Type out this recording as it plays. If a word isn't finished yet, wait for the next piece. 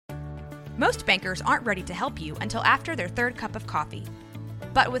Most bankers aren't ready to help you until after their third cup of coffee.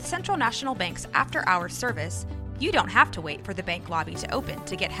 But with Central National Bank's after-hours service, you don't have to wait for the bank lobby to open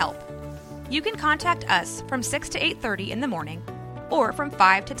to get help. You can contact us from 6 to 8:30 in the morning or from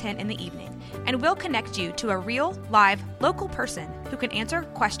 5 to 10 in the evening, and we'll connect you to a real, live, local person who can answer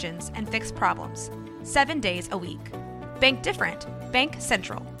questions and fix problems 7 days a week. Bank different. Bank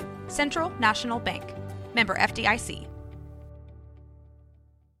Central. Central National Bank. Member FDIC.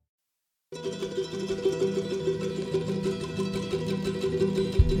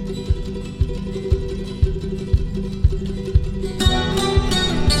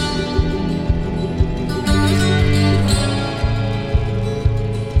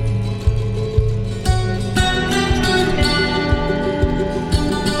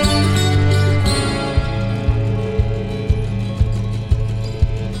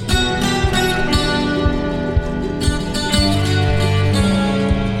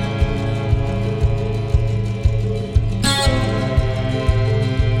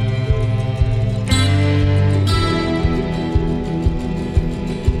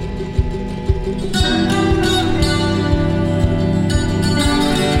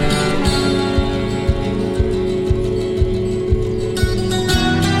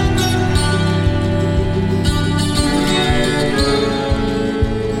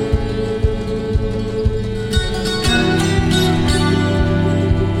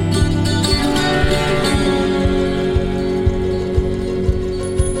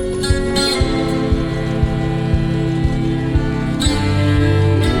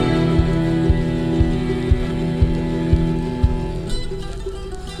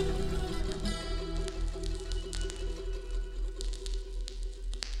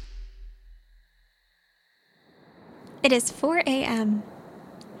 It is 4 a.m.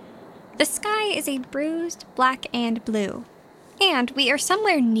 The sky is a bruised black and blue, and we are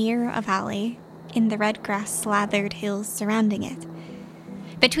somewhere near a valley in the red grass-slathered hills surrounding it.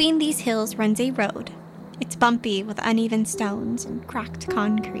 Between these hills runs a road. It's bumpy with uneven stones and cracked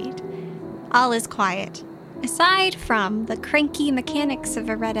concrete. All is quiet, aside from the cranky mechanics of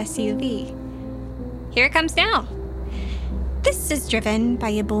a red SUV. Here it comes now. This is driven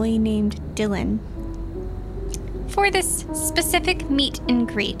by a boy named Dylan. For this specific meet and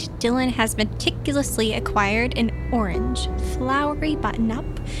greet, Dylan has meticulously acquired an orange, flowery button-up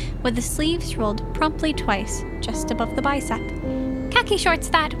with the sleeves rolled promptly twice just above the bicep. Khaki shorts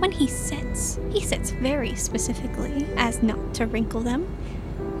that, when he sits very specifically as not to wrinkle them,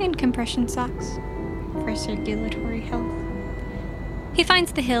 and compression socks for circulatory health. He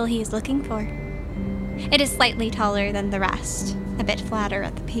finds the hill he is looking for. It is slightly taller than the rest, a bit flatter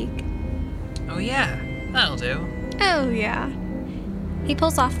at the peak. Oh yeah, that'll do. Oh, yeah. He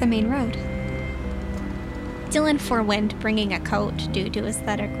pulls off the main road. Dylan forewent bringing a coat due to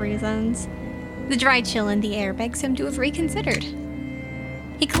aesthetic reasons. The dry chill in the air begs him to have reconsidered.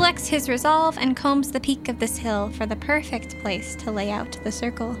 He collects his resolve and combs the peak of this hill for the perfect place to lay out the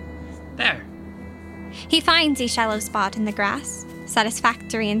circle. There. He finds a shallow spot in the grass,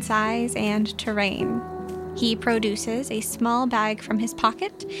 satisfactory in size and terrain. He produces a small bag from his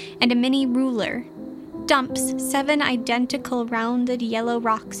pocket and a mini ruler, dumps 7 identical rounded yellow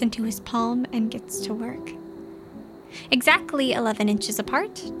rocks into his palm, and gets to work. Exactly 11 inches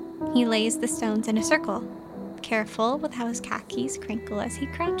apart, he lays the stones in a circle, careful with how his khakis crinkle as he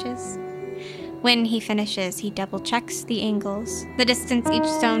crouches. When he finishes, he double-checks the angles, the distance each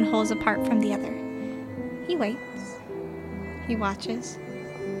stone holds apart from the other. He waits. He watches.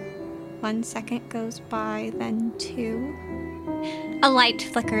 1 second goes by, then 2. A light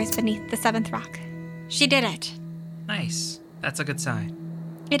flickers beneath the 7th rock. She did it. Nice. That's a good sign.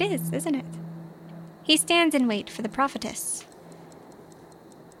 It is, isn't it? He stands in wait for the prophetess.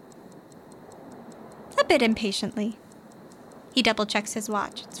 A bit impatiently. He double-checks his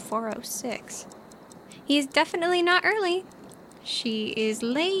watch. It's 4:06. He is definitely not early. She is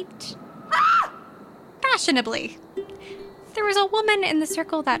late. Fashionably. There was a woman in the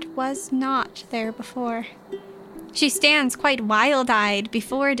circle that was not there before. She stands quite wild-eyed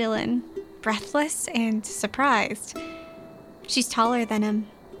before Dylan, breathless and surprised. She's taller than him,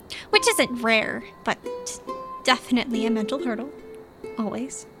 which isn't rare, but definitely a mental hurdle.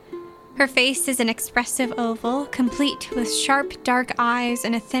 Always. Her face is an expressive oval, complete with sharp, dark eyes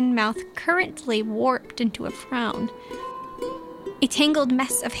and a thin mouth currently warped into a frown. A tangled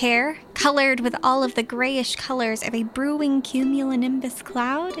mess of hair, colored with all of the grayish colors of a brewing cumulonimbus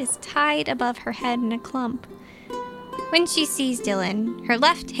cloud, is tied above her head in a clump. When she sees Dylan, her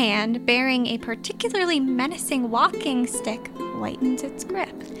left hand, bearing a particularly menacing walking stick, whitens its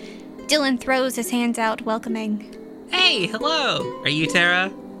grip. Dylan throws his hands out, welcoming. Hey, hello! Are you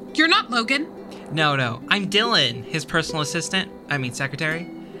Tara? You're not Logan. No. I'm Dylan, his personal secretary.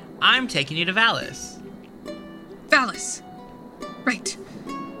 I'm taking you to Valis. Valis. Right.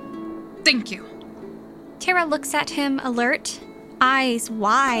 Thank you. Tara looks at him alert, eyes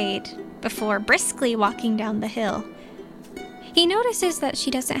wide, before briskly walking down the hill. He notices that she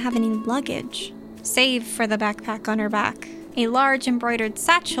doesn't have any luggage, save for the backpack on her back, a large embroidered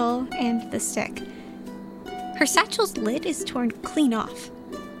satchel, and the stick. Her satchel's lid is torn clean off.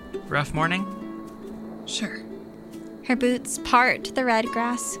 Rough morning? Sure. Her boots part the red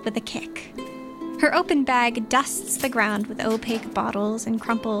grass with a kick. Her open bag dusts the ground with opaque bottles and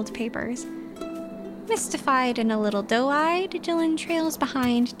crumpled papers. Mystified and a little doe-eyed, Dylan trails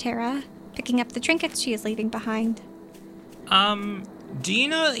behind Tara, picking up the trinkets she is leaving behind. Do you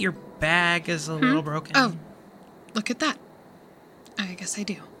know that your bag is a little broken? Oh, look at that. I guess I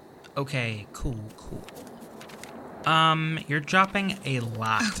do. Okay, cool. You're dropping a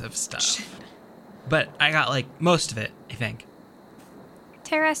lot of stuff. Shit. But I got, most of it, I think.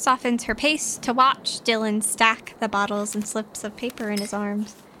 Tara softens her pace to watch Dylan stack the bottles and slips of paper in his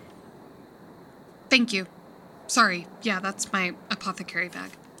arms. Thank you. Sorry. Yeah, that's my apothecary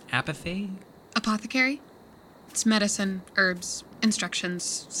bag. Apathy? Apothecary? It's medicine, herbs,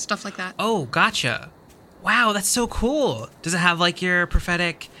 instructions, stuff like that. Oh, gotcha. Wow, that's so cool. Does it have, your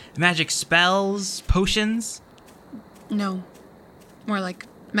prophetic magic spells, potions? No. More like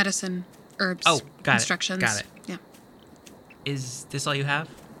medicine, herbs, instructions. Got it. Yeah. Is this all you have?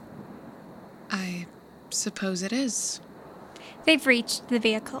 I suppose it is. They've reached the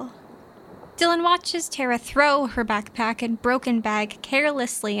vehicle. Dylan watches Tara throw her backpack and broken bag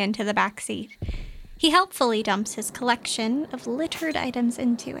carelessly into the back seat. He helpfully dumps his collection of littered items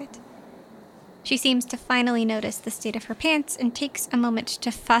into it. She seems to finally notice the state of her pants and takes a moment to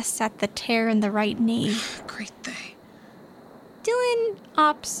fuss at the tear in the right knee. Great day. Dylan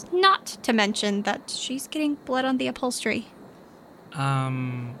opts not to mention that she's getting blood on the upholstery. Are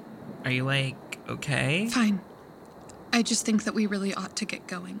you, okay? Fine. I just think that we really ought to get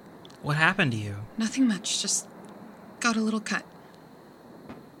going. What happened to you? Nothing much, just got a little cut.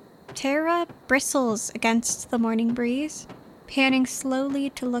 Tara bristles against the morning breeze, panning slowly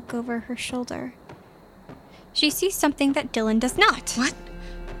to look over her shoulder. She sees something that Dylan does not. What?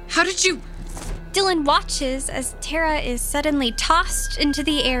 How did you... Dylan watches as Tara is suddenly tossed into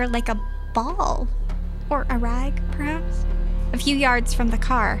the air like a ball. Or a rag, perhaps? A few yards from the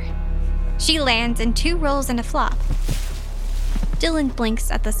car. She lands in 2 rolls and a flop. Dylan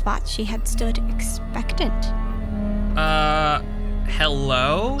blinks at the spot she had stood expectant.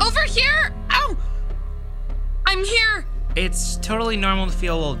 Hello? Over here! Ow! I'm here! It's totally normal to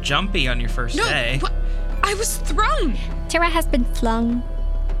feel a little jumpy on your first day. No, I was thrown! Tara has been flung.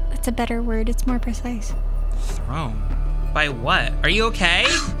 That's a better word, it's more precise. Thrown? By what? Are you okay?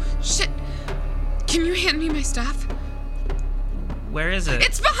 Ow, shit! Can you hand me my staff? Where is it?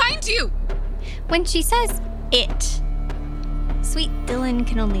 It's behind you! When she says it, sweet Dylan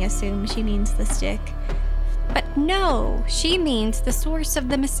can only assume she means the stick. But no, she means the source of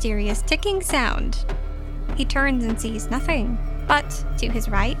the mysterious ticking sound. He turns and sees nothing, but to his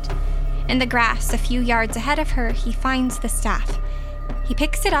right, in the grass a few yards ahead of her, he finds the staff. He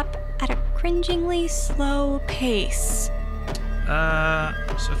picks it up at a cringingly slow pace.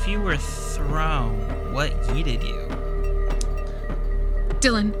 So if you were thrown, what yeeted you?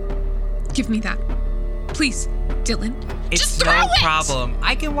 Dylan, give me that. Please, Dylan. It's just throw no it! problem.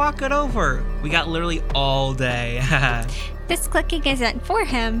 I can walk it over. We got literally all day. This clicking isn't for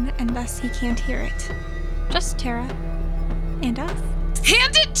him, and thus he can't hear it. Just Tara. And us.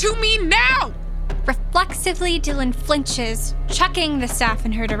 Hand it to me now! Reflexively, Dylan flinches, chucking the staff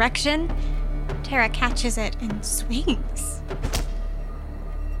in her direction. Tara catches it and swings.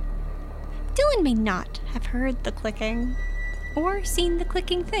 Dylan may not have heard the clicking, or seen the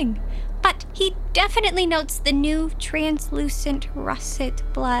clicking thing, but he definitely notes the new translucent russet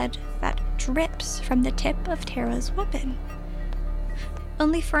blood that drips from the tip of Tara's weapon.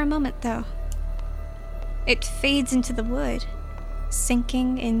 Only for a moment, though. It fades into the wood,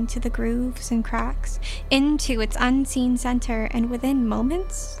 sinking into the grooves and cracks, into its unseen center, and within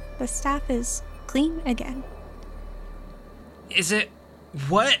moments, the staff is clean again. Is it...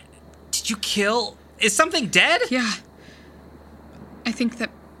 What? Did you kill... Is something dead? Yeah. I think that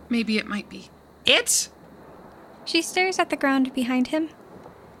maybe it might be. It? She stares at the ground behind him.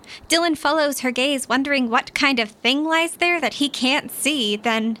 Dylan follows her gaze, wondering what kind of thing lies there that he can't see.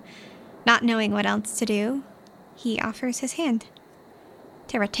 Then, not knowing what else to do, he offers his hand.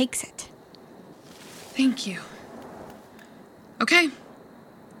 Tara takes it. Thank you. Okay.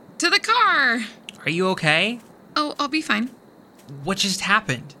 To the car! Are you okay? Oh, I'll be fine. What just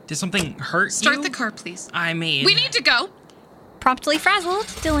happened? Did something hurt you? Start the car, please. I mean... We need to go! Promptly frazzled,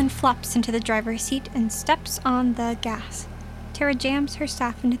 Dylan flops into the driver's seat and steps on the gas. Tara jams her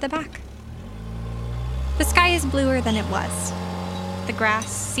staff into the back. The sky is bluer than it was. The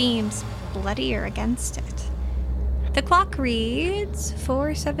grass seems bloodier against it. The clock reads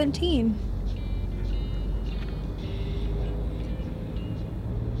 4:17.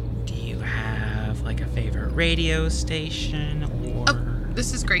 Do you have, like, a favorite radio station or... Oh,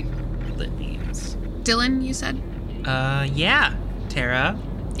 this is great. lit beams? Dylan, you said? Yeah. Tara?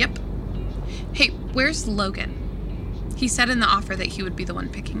 Yep. Hey, where's Logan? He said in the offer that he would be the one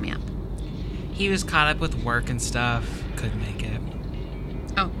picking me up. He was caught up with work and stuff. Couldn't make it.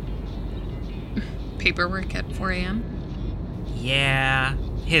 Oh. Paperwork at 4 a.m.? Yeah,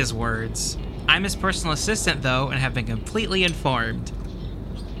 his words. I'm his personal assistant, though, and have been completely informed.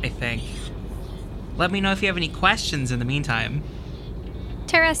 I think. Let me know if you have any questions in the meantime.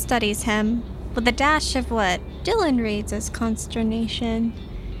 Tara studies him, with a dash of what Dylan reads as consternation.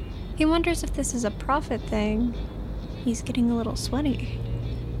 He wonders if this is a profit thing. He's getting a little sweaty.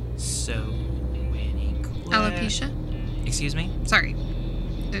 So, any Alopecia? Excuse me? Sorry.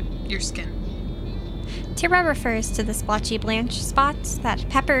 Your skin. Tara refers to the splotchy blanch spots that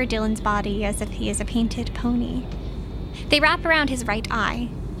pepper Dylan's body as if he is a painted pony. They wrap around his right eye,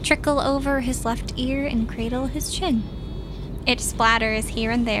 trickle over his left ear, and cradle his chin. It splatters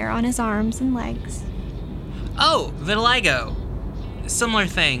here and there on his arms and legs. Oh, vitiligo. Similar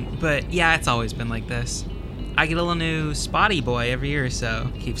thing, but yeah, it's always been like this. I get a little new spotty boy every year or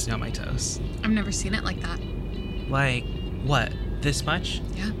so. Keeps me on my toes. I've never seen it like that. Like, what? This much?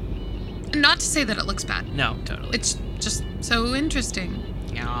 Yeah. Not to say that it looks bad. No, totally. It's just so interesting.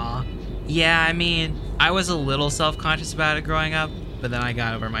 Aw. Yeah, I mean, I was a little self-conscious about it growing up, but then I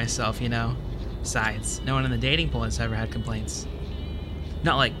got over myself, you know? Besides, no one in the dating pool has ever had complaints.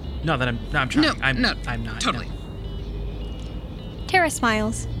 Not that I'm trying. No, I'm not. Totally. No. Tara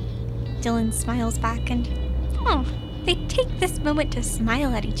smiles. Dylan smiles back, and they take this moment to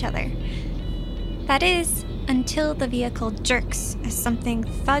smile at each other. That is, until the vehicle jerks as something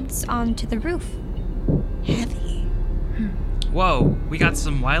thuds onto the roof. Heavy. Whoa, we got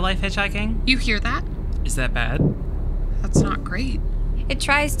some wildlife hitchhiking? You hear that? Is that bad? That's not great. It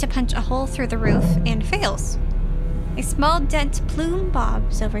tries to punch a hole through the roof and fails. A small dent plume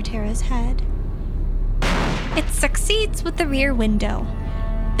bobs over Tara's head. It succeeds with the rear window.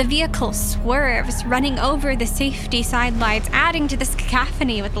 The vehicle swerves, running over the safety sidelights, adding to this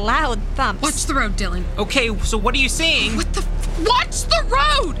cacophony with loud thumps. Watch the road, Dylan. Okay, so what are you seeing? What the Watch the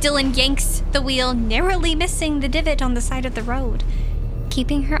road! Dylan yanks the wheel, narrowly missing the divot on the side of the road.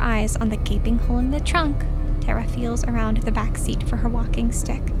 Keeping her eyes on the gaping hole in the trunk, Tara feels around the back seat for her walking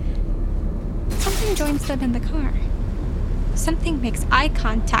stick. Something joins them in the car. Something makes eye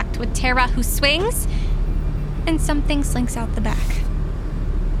contact with Tara, who swings, and something slinks out the back.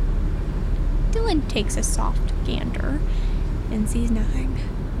 Dylan takes a soft gander and sees nothing.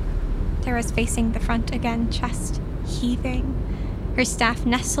 Tara's facing the front again, chest heaving, her staff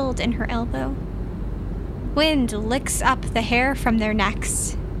nestled in her elbow. Wind licks up the hair from their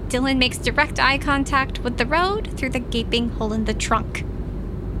necks. Dylan makes direct eye contact with the road through the gaping hole in the trunk.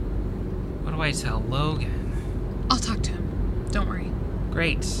 What do I tell Logan? I'll talk to him. Don't worry.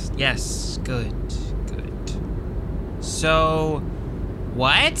 Great. Yes. Good. So,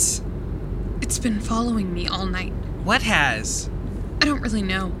 what? It's been following me all night. What has? I don't really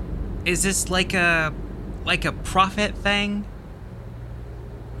know. Is this like a prophet thing?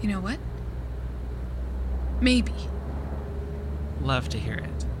 You know what? Maybe. Love to hear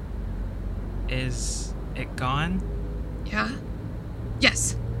it. Is it gone? Yeah?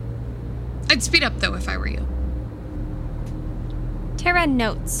 Yes. I'd speed up, though, if I were you. Tara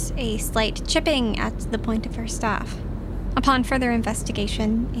notes a slight chipping at the point of her staff. Upon further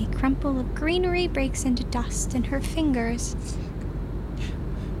investigation, a crumple of greenery breaks into dust in her fingers.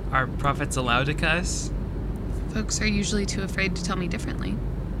 Are prophets allowed to cuss? Folks are usually too afraid to tell me differently.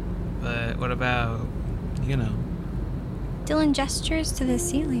 But what about, you know? Dylan gestures to the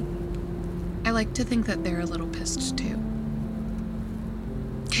ceiling. I like to think that they're a little pissed, too.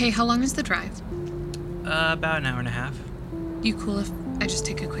 Okay, how long is the drive? About an hour and a half. You cool if I just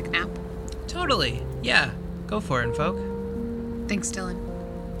take a quick nap? Totally. Yeah. Go for it, folk. Thanks, Dylan.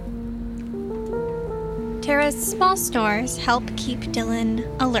 Tara's small snores help keep Dylan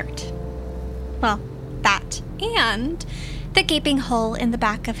alert. Well, that and the gaping hole in the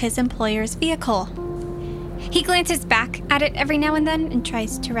back of his employer's vehicle. He glances back at it every now and then and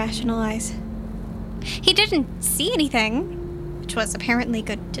tries to rationalize. He didn't see anything, which was apparently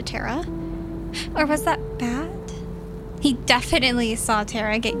good to Tara. Or was that bad? He definitely saw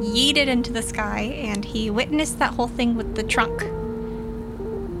Tara get yeeted into the sky, and he witnessed that whole thing with the trunk.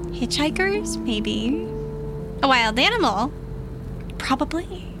 Hitchhikers? Maybe. A wild animal?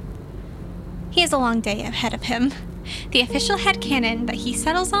 Probably. He has a long day ahead of him. The official headcanon that he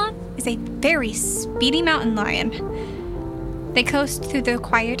settles on is a very speedy mountain lion. They coast through the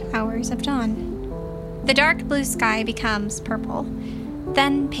quiet hours of dawn. The dark blue sky becomes purple,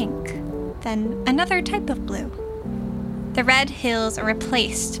 then pink, then another type of blue. The red hills are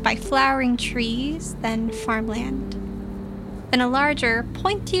replaced by flowering trees, then farmland. Then a larger,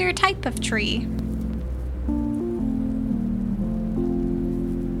 pointier type of tree.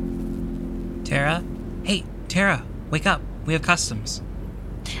 Tara? Hey, Tara, wake up. We have customs.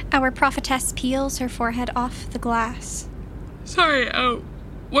 Our prophetess peels her forehead off the glass. Sorry,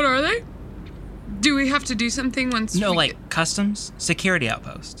 what are they? Do we have to do something once No, we like customs? Security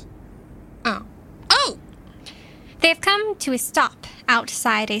outpost. Oh. They have come to a stop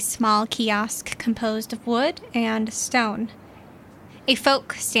outside a small kiosk composed of wood and stone. A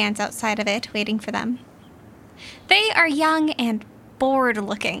folk stands outside of it, waiting for them. They are young and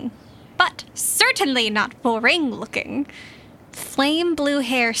bored-looking, but certainly not boring-looking. Flame blue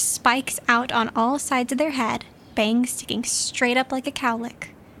hair spikes out on all sides of their head, bangs sticking straight up like a cowlick.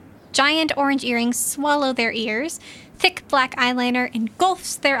 Giant orange earrings swallow their ears, thick black eyeliner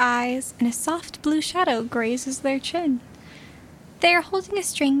engulfs their eyes, and a soft blue shadow grazes their chin. They are holding a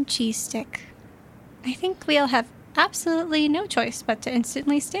string cheese stick. I think we'll have absolutely no choice but to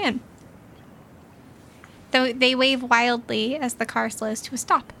instantly stand. Though they wave wildly as the car slows to a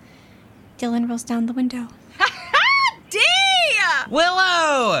stop. Dylan rolls down the window. D!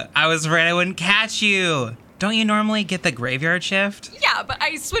 Willow! I was afraid I wouldn't catch you. Don't you normally get the graveyard shift? Yeah, but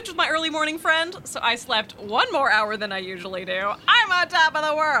I switched with my early morning friend, so I slept 1 more hour than I usually do. I'm on top of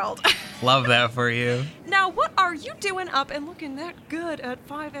the world. Love that for you. Now, what are you doing up and looking that good at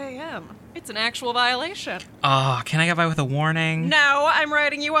 5 a.m.? It's an actual violation. Oh, can I get by with a warning? No, I'm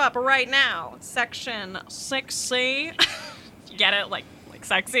writing you up right now. Section 6C. You get it? Like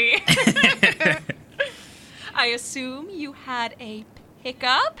sexy? I assume you had a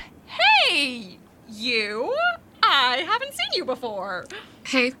pickup? Hey, you? I haven't seen you before.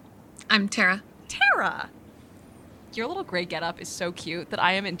 Hey, I'm Tara. Tara. Your little gray getup is so cute that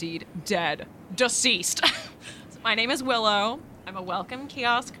I am indeed dead. Deceased. So my name is Willow. I'm a welcome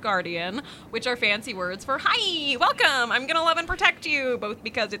kiosk guardian, which are fancy words for, hi, welcome, I'm gonna love and protect you, both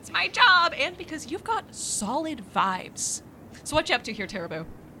because it's my job and because you've got solid vibes. So what you up to here, Taraboo?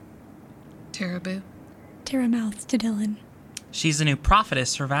 Taraboo. Tara mouths to Dylan. She's the new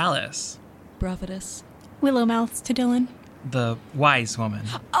prophetess for Valis. Prophetess. Willow mouths to Dylan. The wise woman.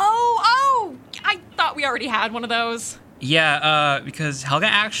 Oh, I thought we already had one of those. Yeah, because Helga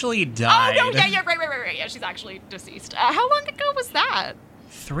actually died. Oh, no, yeah, right. Yeah, she's actually deceased. How long ago was that?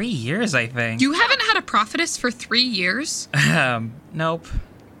 3 years, I think. You haven't had a prophetess for 3 years? Nope.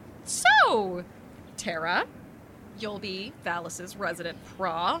 So, Tara, you'll be Valis's resident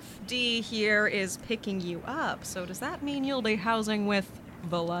prof. D here is picking you up. So does that mean you'll be housing with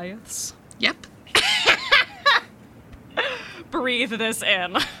Goliaths? Yep. Breathe this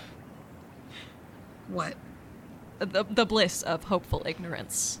in. What? The bliss of hopeful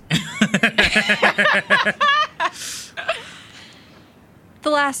ignorance. The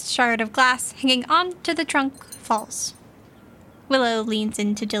last shard of glass hanging onto the trunk falls. Willow leans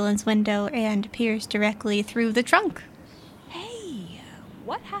into Dylan's window and peers directly through the trunk. Hey,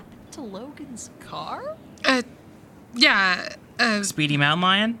 what happened to Logan's car? Yeah, Speedy Mountain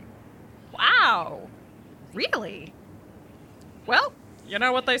Lion? Wow. Really? Well, you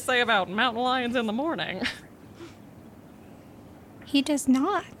know what they say about mountain lions in the morning. He does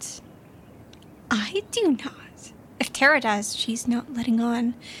not. I do not. If Tara does, she's not letting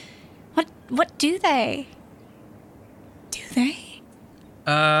on. What do they? Do they?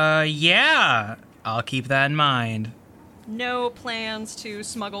 Yeah. I'll keep that in mind. No plans to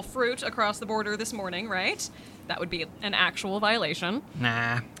smuggle fruit across the border this morning, right? That would be an actual violation.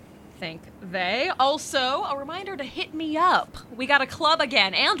 Nah. Think they. Also, a reminder to hit me up. We got a club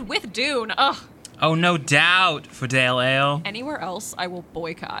again, and with Dune. Ugh. Oh, no doubt, for Dale Ale. Anywhere else, I will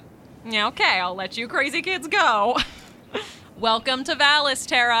boycott. Yeah, okay, I'll let you crazy kids go. Welcome to Valis,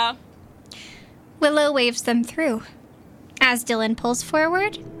 Tara. Willow waves them through. As Dylan pulls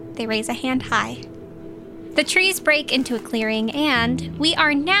forward, they raise a hand high. The trees break into a clearing, and we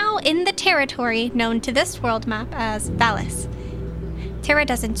are now in the territory known to this world map as Valis. Tara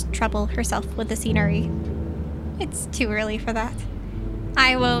doesn't trouble herself with the scenery. It's too early for that.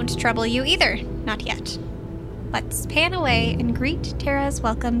 I won't trouble you either, not yet. Let's pan away and greet Tara's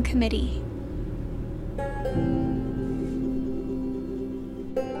welcome committee.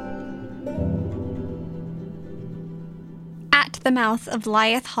 the mouth of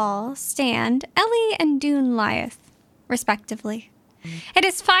Lyeth Hall stand Ellie and Dune Lyeth, respectively. It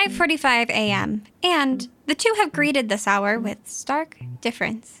is 5:45 a.m., and the two have greeted this hour with stark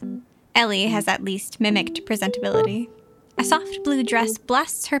difference. Ellie has at least mimicked presentability. A soft blue dress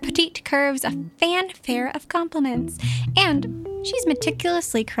blasts her petite curves a fanfare of compliments, and she's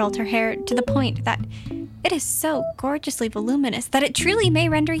meticulously curled her hair to the point that it is so gorgeously voluminous that it truly may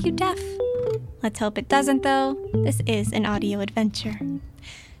render you deaf. Let's hope it doesn't, though. This is an audio adventure.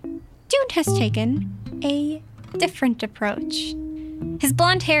 Dune has taken a different approach. His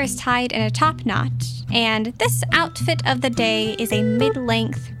blonde hair is tied in a top knot, and this outfit of the day is a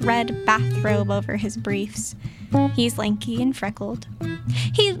mid-length red bathrobe over his briefs. He's lanky and freckled.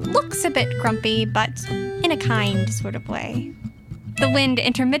 He looks a bit grumpy, but in a kind sort of way. The wind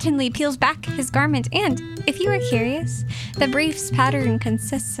intermittently peels back his garment, and, if you are curious, the brief's pattern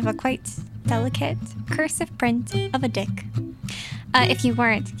consists of a quite delicate cursive print of a dick. If you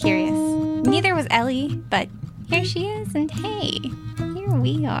weren't curious, neither was Ellie, but here she is, and hey, here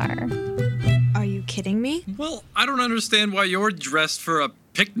we are. Are you kidding me? Well, I don't understand why you're dressed for a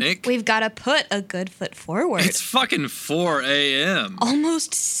picnic. We've got to put a good foot forward. It's fucking 4 a.m.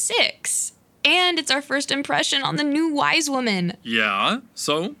 Almost 6. And it's our first impression on the new wise woman. Yeah,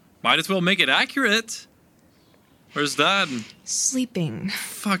 so might as well make it accurate. Where's Dad? Sleeping.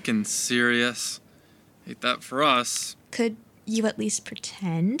 Fucking serious. Hate that for us. Could you at least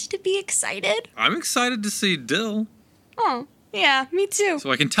pretend to be excited? I'm excited to see Dill, Oh, yeah, me too.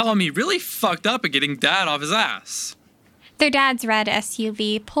 so I can tell him he really fucked up at getting Dad off his ass. Their dad's red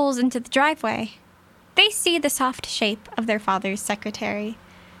SUV pulls into the driveway. They see the soft shape of their father's secretary.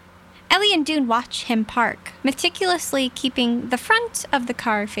 Ellie and Dune watch him park, meticulously keeping the front of the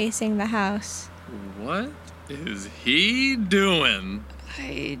car facing the house. What is he doing?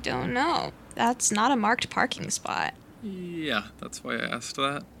 I don't know. That's not a marked parking spot. Yeah, that's why I asked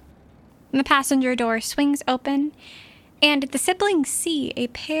that. The passenger door swings open, and the siblings see a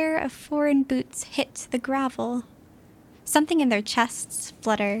pair of foreign boots hit the gravel. Something in their chests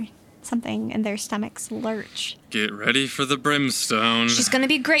flutter. Something in their stomachs lurch. Get ready for the brimstone. She's gonna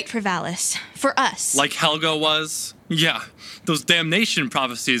be great for Valis. For us. Like Helga was? Yeah, those damnation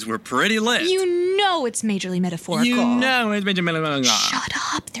prophecies were pretty lit. You know it's majorly metaphorical. You know it's majorly. Shut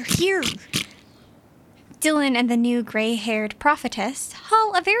up, they're here. Dylan and the new gray-haired prophetess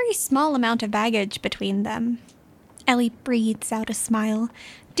haul a very small amount of baggage between them. Ellie breathes out a smile.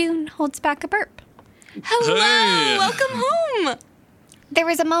 Dune holds back a burp. Hello, Hey. welcome home. There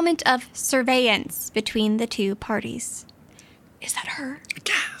was a moment of surveillance between the two parties. Is that her?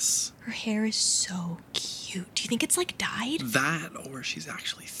 Yes. Her hair is so cute. Do you think it's like dyed? That, or she's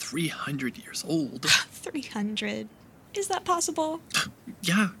actually 300 years old. 300. Is that possible?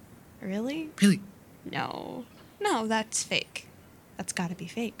 Yeah, Really? really. No. No, that's fake. That's gotta be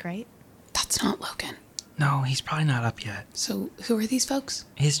fake, right? That's not Logan. No, he's probably not up yet. So who are these folks?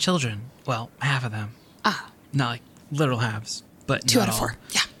 His children. Well, half of them. Ah, Not like literal halves, but 2 not out of all. 4.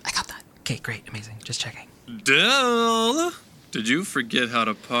 Yeah, I got that. Okay, great, amazing. Just checking. Dill, did you forget how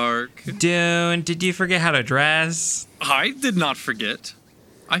to park? Dune, did you forget how to dress? I did not forget.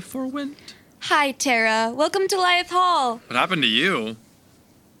 I forewent. Hi, Tara. Welcome to Lyeth Hall. What happened to you?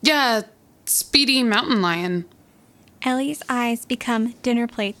 Yeah, Speedy Mountain Lion. Ellie's eyes become dinner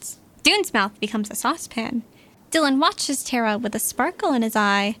plates. Dune's mouth becomes a saucepan. Dylan watches Tara with a sparkle in his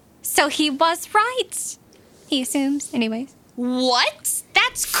eye. So he was right! He assumes, anyways. What?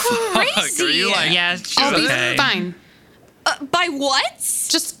 That's crazy. Are you like? Yeah, she's I'll okay. be fine. By what?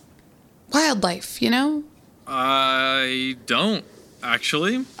 Just wildlife, you know? I don't,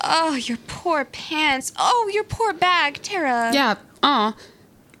 actually. Oh, your poor pants. Oh, your poor bag, Tara. Yeah,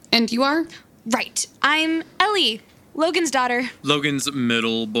 And you are? Right. I'm Ellie, Logan's daughter. Logan's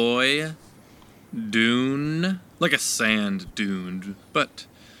middle boy. Dune. Like a sand dune, but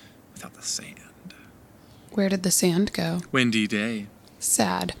without the sand. Where did the sand go? Windy day.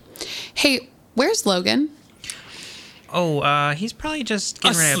 Sad. Hey, where's Logan? Oh, he's probably just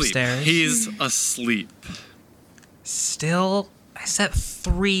getting ready Asleep. upstairs. He's asleep. Still, I set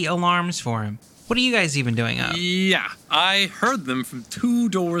 3 alarms for him. What are you guys even doing up? Yeah, I heard them from 2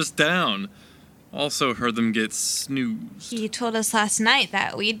 doors down. Also heard them get snoozed. He told us last night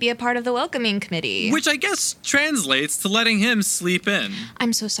that we'd be a part of the welcoming committee. Which I guess translates to letting him sleep in.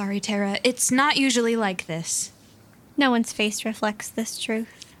 I'm so sorry, Tara. It's not usually like this. No one's face reflects this truth.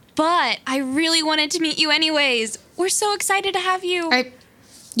 But I really wanted to meet you anyways. We're so excited to have you.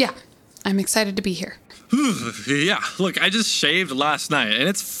 Yeah, I'm excited to be here. Yeah, look, I just shaved last night and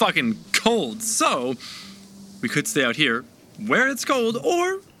it's fucking cold, so we could stay out here where it's cold,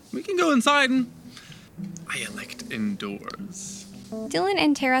 or we can go inside and I elect indoors. Dylan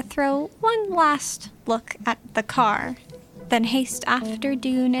and Tara throw one last look at the car, then haste after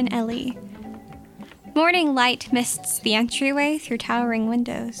Dune and Ellie. Morning light mists the entryway through towering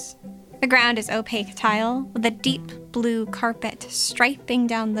windows. The ground is opaque tile with a deep blue carpet striping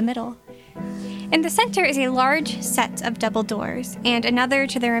down the middle. In the center is a large set of double doors and another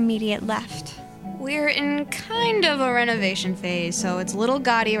to their immediate left. We're in kind of a renovation phase, so it's a little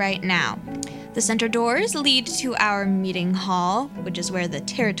gaudy right now. The center doors lead to our meeting hall, which is where the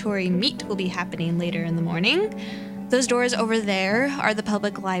territory meet will be happening later in the morning. Those doors over there are the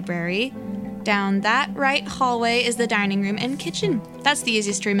public library. Down that right hallway is the dining room and kitchen. That's the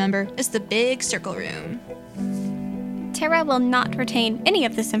easiest to remember. It's the big circle room. Tara will not retain any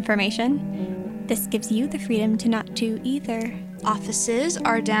of this information. This gives you the freedom to not do either. Offices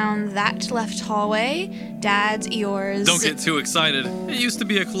are down that left hallway. Dad's, yours. Don't get too excited. It used to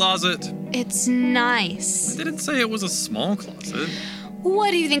be a closet. It's nice. I didn't say it was a small closet. What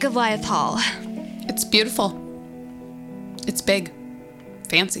do you think of Wyeth Hall? It's beautiful. It's big.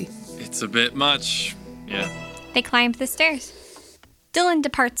 Fancy. It's a bit much. Yeah. They climb the stairs. Dylan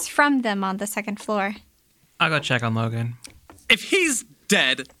departs from them on the second floor. I'll go check on Logan. If he's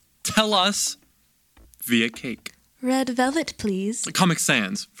dead, tell us via cake. Red velvet, please. Comic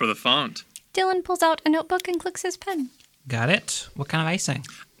Sans for the font. Dylan pulls out a notebook and clicks his pen. Got it? What kind of icing?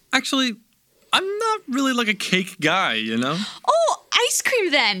 Actually, I'm not really like a cake guy, you know? Oh, ice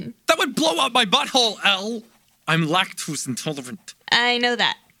cream then. That would blow up my butthole, Elle. I'm lactose intolerant. I know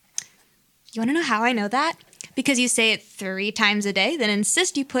that. You want to know how I know that? Because you say it 3 times a day, then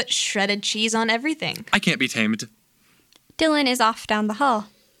insist you put shredded cheese on everything. I can't be tamed. Dylan is off down the hall.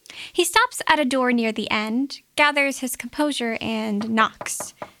 He stops at a door near the end, gathers his composure, and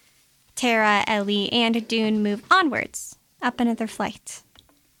knocks. Tara, Ellie, and Dune move onwards, up another flight.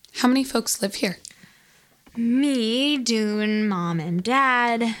 How many folks live here? Me, Dune, Mom and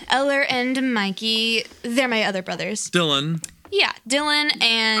Dad, Eller and Mikey. They're my other brothers. Dylan. Yeah, Dylan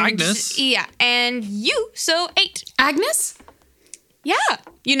and... Agnes. Yeah, and you, so 8. Agnes? Yeah,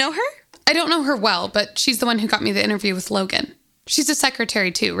 you know her? I don't know her well, but she's the one who got me the interview with Logan. She's a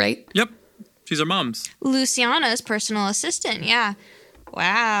secretary too, right? Yep. She's our mom's. Luciana's personal assistant, yeah.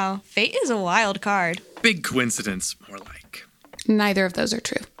 Wow, fate is a wild card. Big coincidence, more like. Neither of those are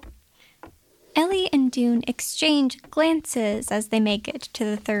true. Ellie and Dune exchange glances as they make it to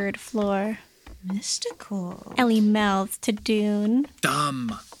the 3rd floor. Mystical. Ellie mouths to Dune.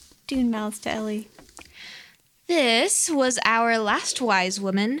 Dumb. Dune mouths to Ellie. This was our last wise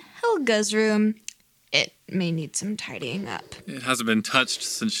woman, Helga's room. It may need some tidying up. It hasn't been touched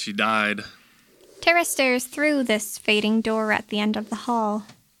since she died. Tara stares through this fading door at the end of the hall.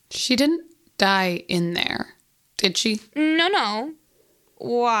 She didn't die in there, did she? No.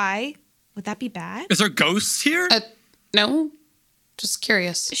 Why? Would that be bad? Is there ghosts here? No. Just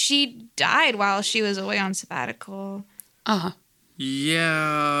curious. She died while she was away on sabbatical. Uh-huh.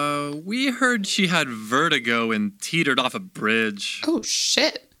 Yeah, we heard she had vertigo and teetered off a bridge. Oh,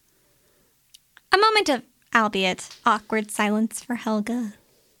 shit. A moment of, albeit, awkward silence for Helga.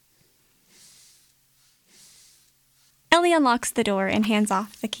 Ellie unlocks the door and hands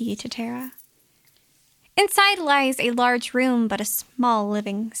off the key to Tara. Inside lies a large room, but a small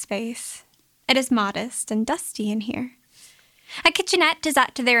living space. It is modest and dusty in here. A kitchenette is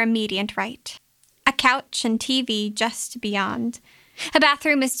at their immediate right. A couch and TV just beyond. A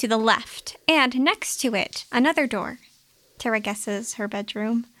bathroom is to the left, and next to it, another door. Tara guesses her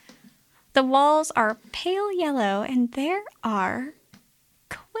bedroom. The walls are pale yellow, and there are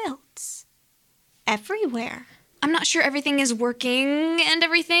quilts everywhere. I'm not sure everything is working and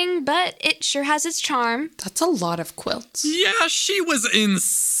everything, but it sure has its charm. That's a lot of quilts. Yeah, she was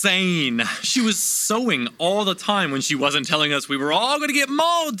insane. She was sewing all the time when she wasn't telling us we were all going to get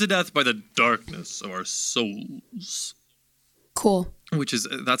mauled to death by the darkness of our souls. Cool.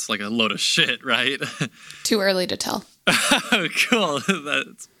 That's like a load of shit, right? Too early to tell. Cool.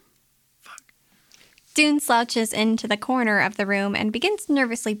 That's... Dune slouches into the corner of the room and begins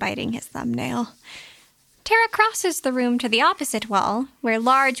nervously biting his thumbnail. Tara crosses the room to the opposite wall, where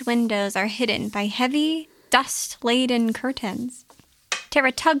large windows are hidden by heavy, dust-laden curtains.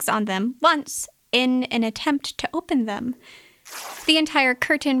 Tara tugs on them once in an attempt to open them. The entire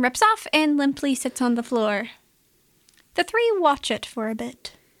curtain rips off and limply sits on the floor. The 3 watch it for a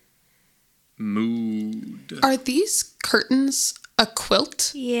bit. Mood. Are these curtains a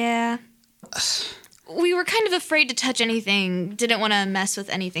quilt? Yeah. We were kind of afraid to touch anything, didn't want to mess with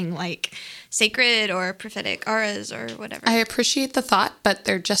anything like sacred or prophetic auras or whatever. I appreciate the thought, but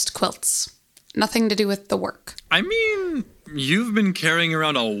they're just quilts. Nothing to do with the work. I mean, you've been carrying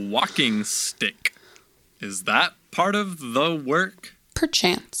around a walking stick. Is that part of the work?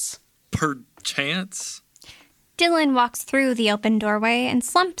 Perchance. Perchance? Dylan walks through the open doorway and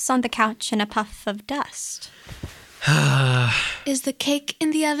slumps on the couch in a puff of dust. Is the cake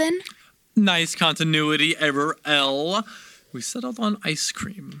in the oven? Nice continuity, error L. We settled on ice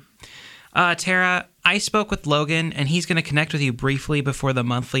cream. Tara, I spoke with Logan, and he's going to connect with you briefly before the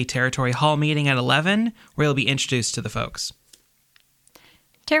monthly Territory Hall meeting at 11, where you'll be introduced to the folks.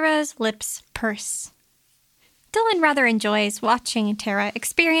 Tara's lips purse. Dylan rather enjoys watching Tara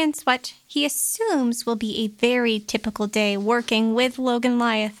experience what he assumes will be a very typical day working with Logan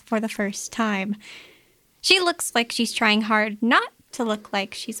Lyeth for the first time. She looks like she's trying hard not to look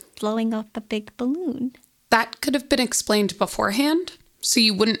like she's blowing up a big balloon. That could have been explained beforehand, so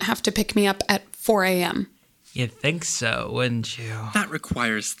you wouldn't have to pick me up at 4 a.m. You'd think so, wouldn't you? That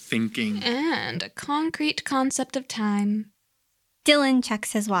requires thinking. And a concrete concept of time. Dylan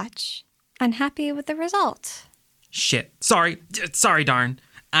checks his watch, unhappy with the result. Shit. Sorry, darn.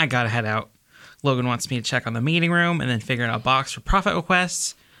 I gotta head out. Logan wants me to check on the meeting room and then figure out a box for profit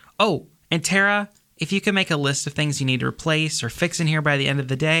requests. Oh, and Tara, if you could make a list of things you need to replace or fix in here by the end of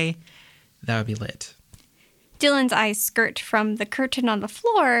the day, that would be lit. Dylan's eyes skirt from the curtain on the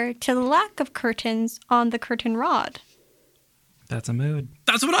floor to the lack of curtains on the curtain rod. That's a mood.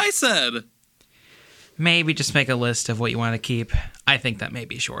 That's what I said. Maybe just make a list of what you want to keep. I think that may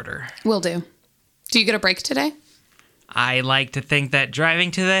be shorter. Will do. Do you get a break today? I like to think that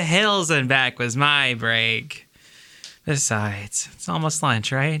driving to the hills and back was my break. Besides, it's almost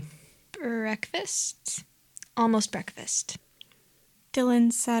lunch, right? Breakfast? Almost breakfast.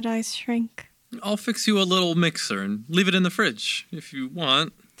 Dylan's sad eyes shrink. I'll fix you a little mixer and leave it in the fridge if you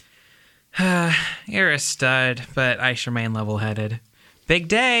want. You're a stud, but I should remain level-headed. Big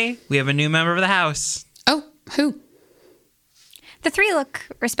day. We have a new member of the house. Oh, who? The three look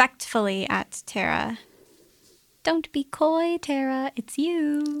respectfully at Tara. Don't be coy, Tara. It's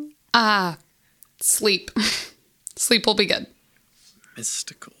you. Sleep. Sleep will be good.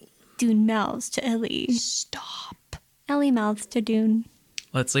 Mystical. Dune mouths to Ellie. Stop. Ellie mouths to Dune.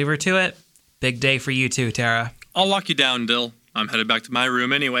 Let's leave her to it. Big day for you too, Tara. I'll lock you down, Dill. I'm headed back to my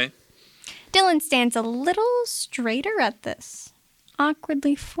room anyway. Dylan stands a little straighter at this.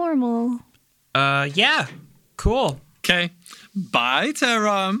 Awkwardly formal. Yeah. Cool. Okay. Bye,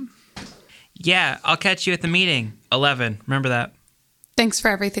 Tara. Yeah, I'll catch you at the meeting. 11. Remember that. Thanks for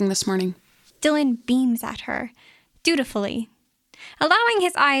everything this morning. Dylan beams at her, dutifully, allowing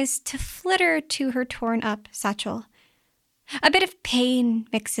his eyes to flitter to her torn-up satchel. A bit of pain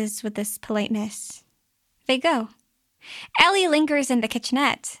mixes with this politeness. They go. Ellie lingers in the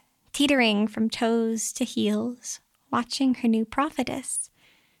kitchenette, teetering from toes to heels, watching her new prophetess.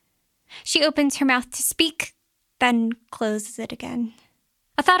 She opens her mouth to speak, then closes it again.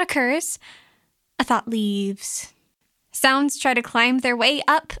 A thought occurs. A thought leaves. Sounds try to climb their way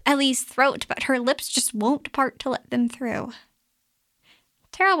up Ellie's throat, but her lips just won't part to let them through.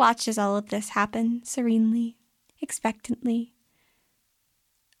 Tara watches all of this happen serenely, expectantly,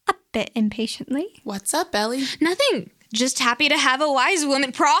 a bit impatiently. What's up, Ellie? Nothing. Just happy to have a wise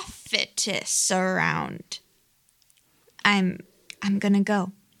woman prophetess around. I'm gonna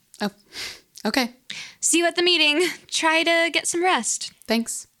go. Oh, okay. See you at the meeting. Try to get some rest.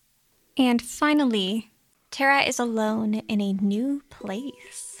 Thanks. And finally, Tara is alone in a new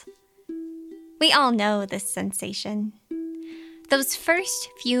place. We all know this sensation. Those first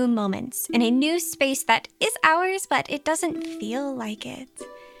few moments in a new space that is ours, but it doesn't feel like it.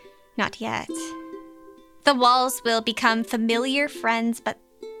 Not yet. The walls will become familiar friends, but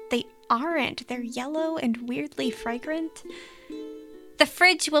they aren't. They're yellow and weirdly fragrant. The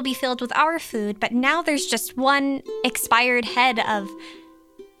fridge will be filled with our food, but now there's just one expired head of...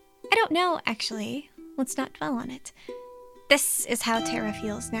 I don't know, actually. Let's not dwell on it. This is how Tara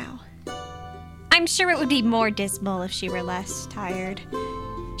feels now. I'm sure it would be more dismal if she were less tired.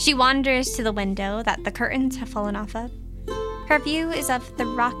 She wanders to the window that the curtains have fallen off of. Her view is of the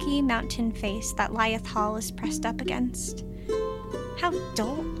rocky mountain face that Lyeth Hall is pressed up against. How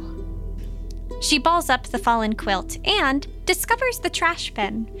dull. She balls up the fallen quilt and discovers the trash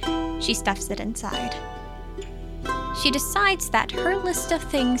bin. She stuffs it inside. She decides that her list of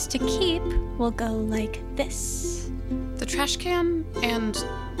things to keep will go like this. The trash can and...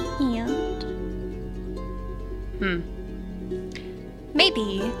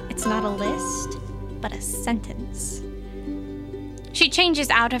 Maybe it's not a list, but a sentence. She changes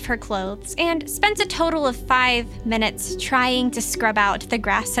out of her clothes and spends a total of 5 minutes trying to scrub out the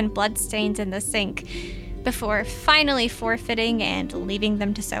grass and bloodstains in the sink before finally forfeiting and leaving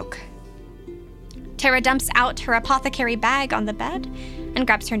them to soak. Tara dumps out her apothecary bag on the bed and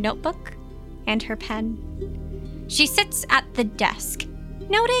grabs her notebook and her pen. She sits at the desk,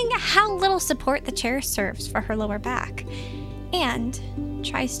 noting how little support the chair serves for her lower back, and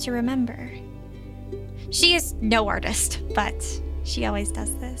tries to remember. She is no artist, but she always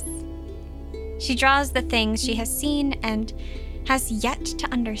does this. She draws the things she has seen and has yet to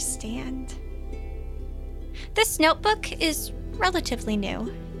understand. This notebook is relatively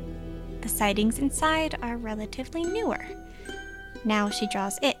new. The sightings inside are relatively newer. Now she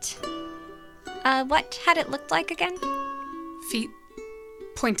draws it. What had it looked like again? Feet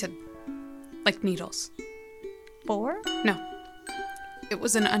pointed, like needles. 4? No. It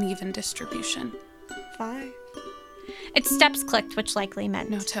was an uneven distribution. 5. Its steps clicked, which likely meant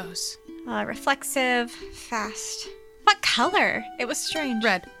No toes. reflexive, fast. What color? It was strange.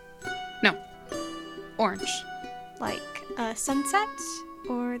 Red. No. Orange. Like a sunset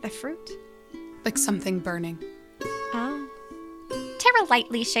or the fruit? Like something burning. Oh. Tara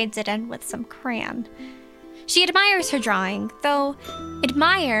lightly shades it in with some crayon. She admires her drawing, though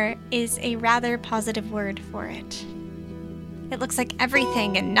admire is a rather positive word for it. It looks like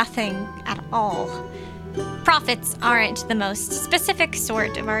everything and nothing at all. Prophets aren't the most specific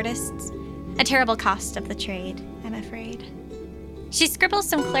sort of artists. A terrible cost of the trade, I'm afraid. She scribbles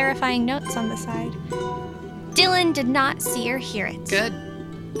some clarifying notes on the side. Dylan did not see or hear it. Good.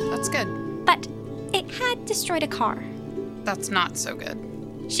 That's good. But it had destroyed a car. That's not so good.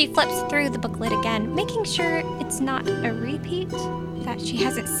 She flips through the booklet again, making sure it's not a repeat, that she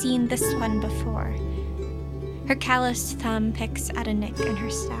hasn't seen this one before. Her calloused thumb picks at a nick in her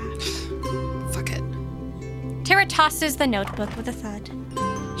staff. Fuck it. Tara tosses the notebook with a thud.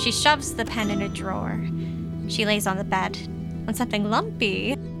 She shoves the pen in a drawer. She lays on the bed on something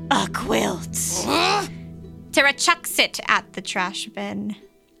lumpy. A quilt. Tara chucks it at the trash bin.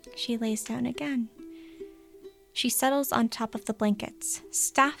 She lays down again. She settles on top of the blankets,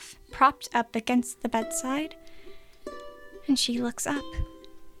 staff propped up against the bedside, and she looks up.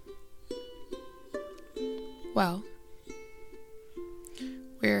 Well,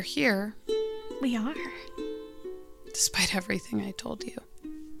 we're here. We are. Despite everything I told you.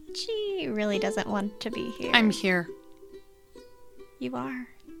 She really doesn't want to be here. I'm here. You are.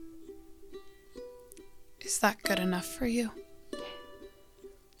 Is that good enough for you?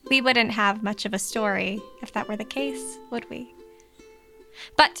 We wouldn't have much of a story if that were the case, would we?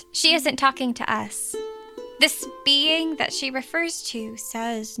 But she isn't talking to us. This being that she refers to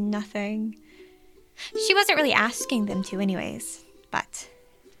says nothing. She wasn't really asking them to anyways, but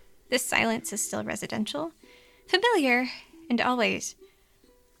this silence is still residential, familiar, and always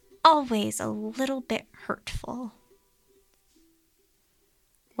a little bit hurtful.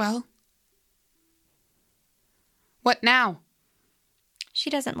 Well? What now? She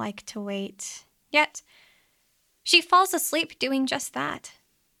doesn't like to wait. Yet, she falls asleep doing just that.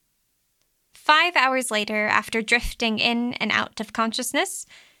 5 hours later, after drifting in and out of consciousness,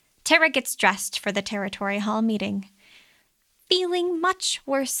 Tara gets dressed for the Territory Hall meeting, feeling much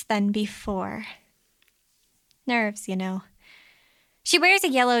worse than before. Nerves, you know. She wears a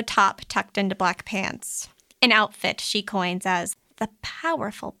yellow top tucked into black pants, an outfit she coins as the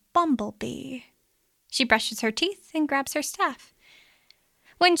powerful bumblebee. She brushes her teeth and grabs her staff.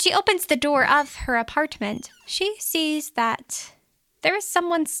 When she opens the door of her apartment, she sees that there is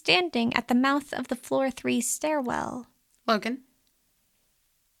someone standing at the mouth of the floor 3 stairwell. Logan?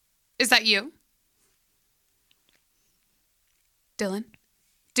 Is that you? Dylan?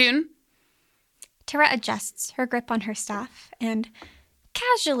 Dune? Tara adjusts her grip on her staff and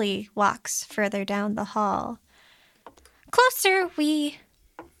casually walks further down the hall. Closer, we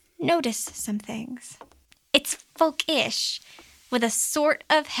notice some things. It's folk-ish, with a sort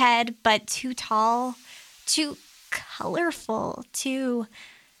of head, but too tall, too colorful, too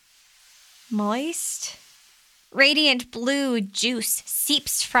moist. Radiant blue juice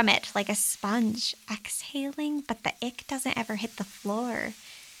seeps from it like a sponge, exhaling, but the ick doesn't ever hit the floor.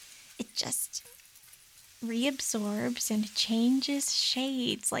 It just reabsorbs and changes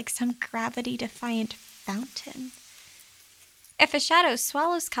shades like some gravity-defiant fountain. If a shadow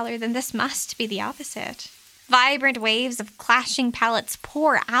swallows color, then this must be the opposite. Vibrant waves of clashing palettes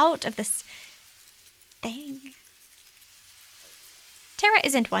pour out of this thing. Tara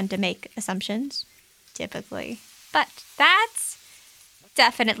isn't one to make assumptions, typically. But that's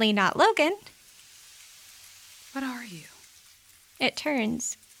definitely not Logan. What are you? It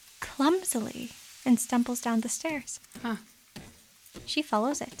turns clumsily and stumbles down the stairs. Huh. She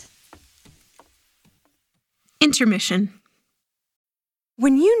follows it. Intermission.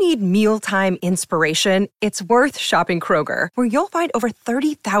 When you need mealtime inspiration, it's worth shopping Kroger, where you'll find over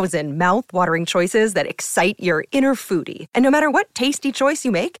 30,000 mouth-watering choices that excite your inner foodie. And no matter what tasty choice you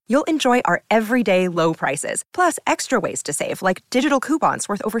make, you'll enjoy our everyday low prices, plus extra ways to save, like digital coupons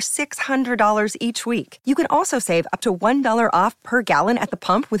worth over $600 each week. You can also save up to $1 off per gallon at the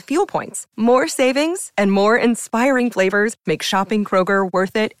pump with fuel points. More savings and more inspiring flavors make shopping Kroger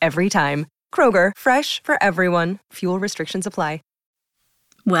worth it every time. Kroger, fresh for everyone. Fuel restrictions apply.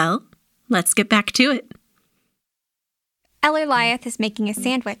 Well, let's get back to it. Eller Lyeth is making a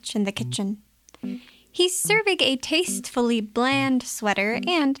sandwich in the kitchen. He's serving a tastefully bland sweater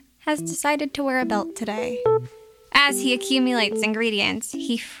and has decided to wear a belt today. As he accumulates ingredients,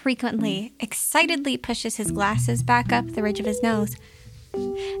 he frequently, excitedly pushes his glasses back up the ridge of his nose.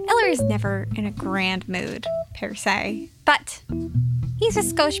 Eller is never in a grand mood, per se, but he's a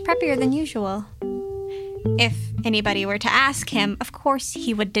skosh preppier than usual. If anybody were to ask him, of course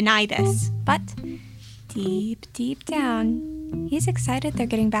he would deny this, but deep, deep down, he's excited they're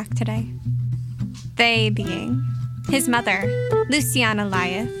getting back today. They being his mother, Luciana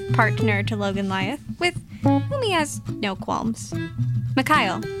Lyeth, partner to Logan Lyeth, with whom he has no qualms.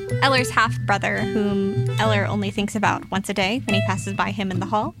 Mikhail, Eller's half-brother, whom Eller only thinks about once a day when he passes by him in the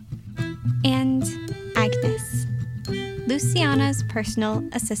hall. And Agnes, Luciana's personal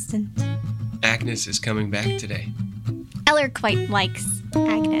assistant. Agnes is coming back today. Eller quite likes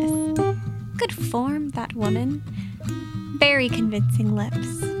Agnes. Good form, that woman. Very convincing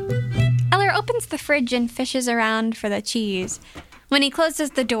lips. Eller opens the fridge and fishes around for the cheese. When he closes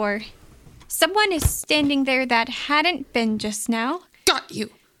the door, someone is standing there that hadn't been just now. Got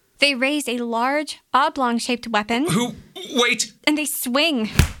you. They raise a large, oblong-shaped weapon. Who? Wait! And they swing,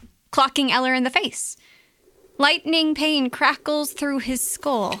 clocking Eller in the face. Lightning pain crackles through his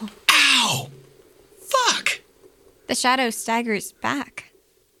skull. Ow! Fuck! The shadow staggers back.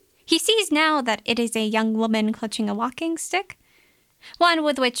 He sees now that it is a young woman clutching a walking stick, one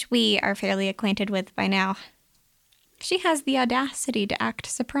with which we are fairly acquainted with by now. She has the audacity to act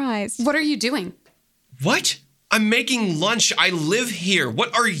surprised. What are you doing? What? I'm making lunch. I live here.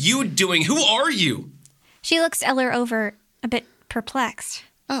 What are you doing? Who are you? She looks Eller over, a bit perplexed.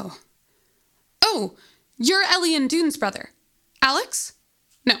 Oh, you're Ellie and Dune's brother. Alex?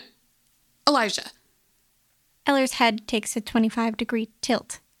 No, Elijah. Eller's head takes a 25-degree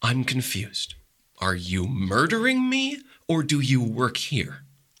tilt. I'm confused. Are you murdering me, or do you work here?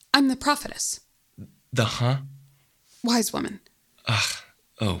 I'm the prophetess. The huh? Wise woman.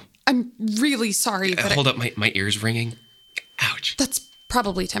 Oh. I'm really sorry, but Hold up, my ear's ringing. Ouch. That's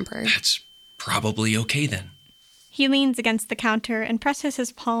probably temporary. That's probably okay then. He leans against the counter and presses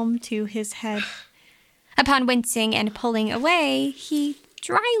his palm to his head. Upon wincing and pulling away, he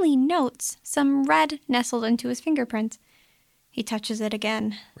dryly notes some red nestled into his fingerprint. He touches it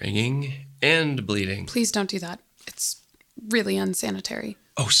again. Ringing and bleeding. Please don't do that. It's really unsanitary.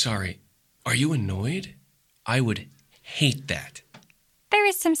 Oh, sorry. Are you annoyed? I would hate that. There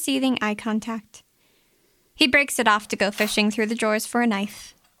is some seething eye contact. He breaks it off to go fishing through the drawers for a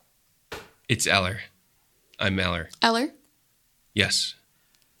knife. It's Eller. I'm Eller. Eller? Yes.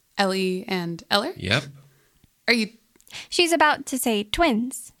 Ellie and Eller? Yep. Are you... She's about to say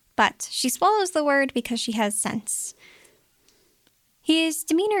twins, but she swallows the word because she has sense. His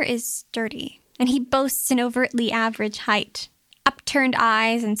demeanor is sturdy, and he boasts an overtly average height, upturned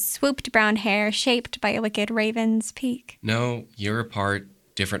eyes, and swooped brown hair shaped by a wicked raven's peak. No, you're apart.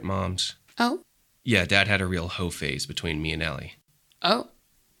 Different moms. Oh? Yeah, Dad had a real hoe phase between me and Ellie. Oh.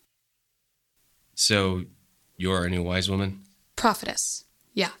 So, you're our new wise woman? Prophetess.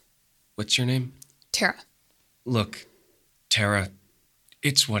 Yeah. What's your name? Tara. Look, Tara,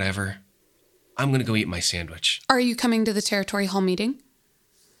 it's whatever. I'm gonna go eat my sandwich. Are you coming to the Territory Hall meeting?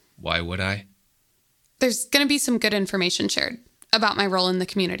 Why would I? There's gonna be some good information shared about my role in the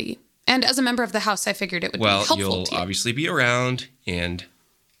community. And as a member of the House, I figured it would be helpful to you. Well, you'll obviously be around and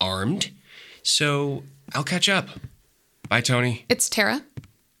armed, so I'll catch up. Bye, Tony. It's Tara.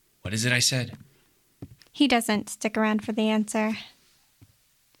 What is it I said? He doesn't stick around for the answer.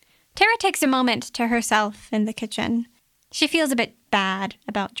 Tara takes a moment to herself in the kitchen. She feels a bit bad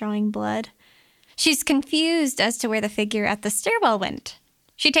about drawing blood. She's confused as to where the figure at the stairwell went.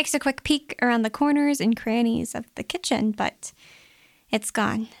 She takes a quick peek around the corners and crannies of the kitchen, but it's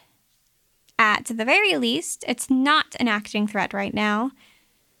gone. At the very least, it's not an acting threat right now.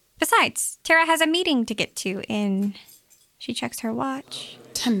 Besides, Tara has a meeting to get to in... She checks her watch.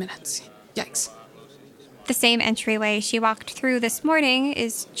 10 minutes. Yikes. The same entryway she walked through this morning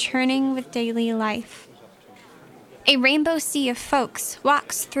is churning with daily life. A rainbow sea of folks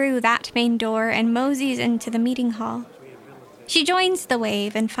walks through that main door and moseys into the meeting hall. She joins the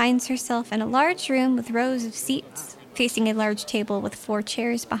wave and finds herself in a large room with rows of seats, facing a large table with 4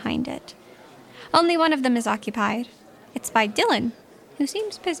 chairs behind it. Only one of them is occupied. It's by Dylan, who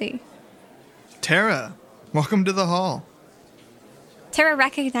seems busy. Tara, welcome to the hall. Tara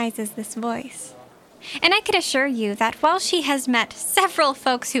recognizes this voice. And I can assure you that while she has met several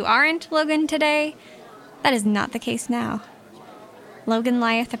folks who aren't Logan today, that is not the case now. Logan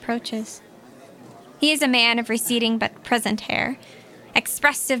Lyeth approaches. He is a man of receding but present hair,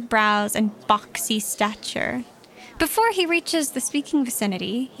 expressive brows, and boxy stature. Before he reaches the speaking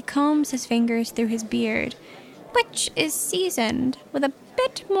vicinity, he combs his fingers through his beard, which is seasoned with a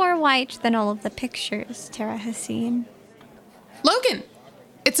bit more white than all of the pictures Tara has seen. Logan!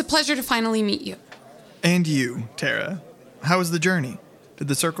 It's a pleasure to finally meet you. And you, Tara. How was the journey? Did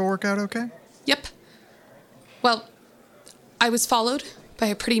the circle work out okay? Yep. Well, I was followed by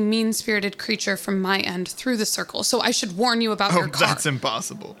a pretty mean-spirited creature from my end through the circle, so I should warn you about your car. Oh, that's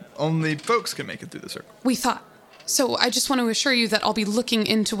impossible. Only folks can make it through the circle. We thought. So I just want to assure you that I'll be looking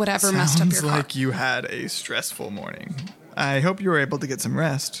into whatever messed up your car. Sounds like you had a stressful morning. I hope you were able to get some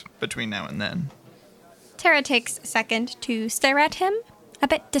rest between now and then. Tara takes a second to stare at him, a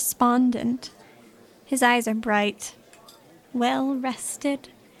bit despondent. His eyes are bright, well-rested.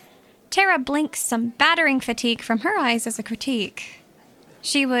 Tara blinks some battering fatigue from her eyes as a critique.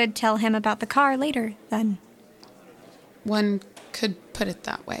 She would tell him about the car later, then. One could put it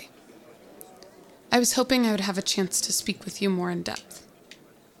that way. I was hoping I would have a chance to speak with you more in depth.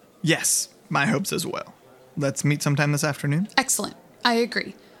 Yes, my hopes as well. Let's meet sometime this afternoon. Excellent. I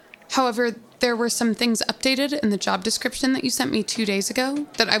agree. However, there were some things updated in the job description that you sent me 2 days ago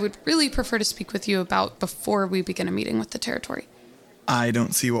that I would really prefer to speak with you about before we begin a meeting with the territory. I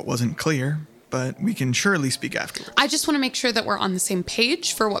don't see what wasn't clear, but we can surely speak afterwards. I just want to make sure that we're on the same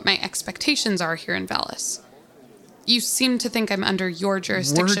page for what my expectations are here in Valis. You seem to think I'm under your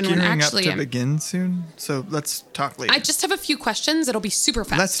jurisdiction when actually We're gearing up to begin soon, so let's talk later. I just have a few questions. It'll be super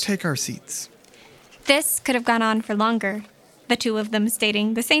fast. Let's take our seats. This could have gone on for longer, the two of them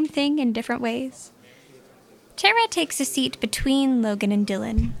stating the same thing in different ways. Tara takes a seat between Logan and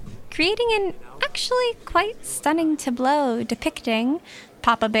Dylan, creating an actually quite stunning tableau depicting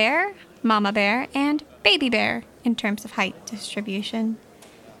Papa Bear, Mama Bear, and Baby Bear in terms of height distribution.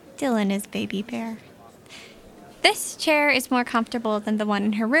 Dylan is Baby Bear. This chair is more comfortable than the one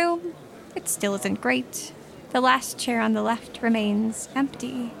in her room. It still isn't great. The last chair on the left remains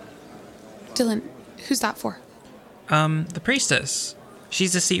empty. Dylan, who's that for? The priestess.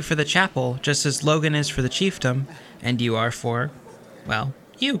 She's a seat for the chapel, just as Logan is for the chiefdom, and you are for, well,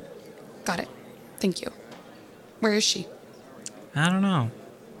 you. Got it. Thank you. Where is she? I don't know.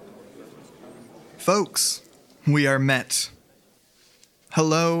 Folks, we are met.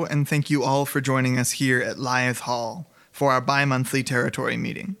 Hello, and thank you all for joining us here at Lyeth Hall for our bi-monthly territory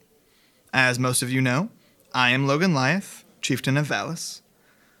meeting. As most of you know, I am Logan Lyeth, Chieftain of Valis.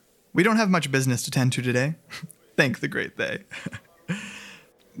 We don't have much business to tend to today. Thank the great they.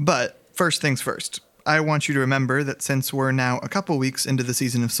 But first things first, I want you to remember that since we're now a couple weeks into the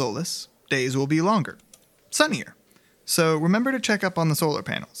season of Solus, days will be longer, sunnier. So remember to check up on the solar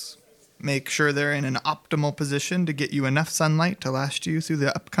panels. Make sure they're in an optimal position to get you enough sunlight to last you through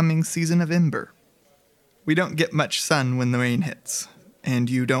the upcoming season of Ember. We don't get much sun when the rain hits,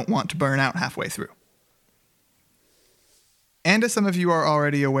 and you don't want to burn out halfway through. And as some of you are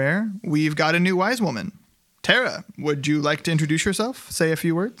already aware, we've got a new wise woman. Tara, would you like to introduce yourself? Say a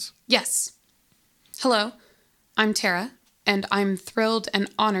few words? Yes. Hello, I'm Tara, and I'm thrilled and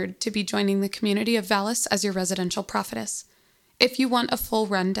honored to be joining the community of Valis as your residential prophetess. If you want a full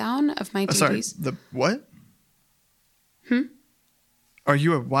rundown of my duties... Sorry, the what? Are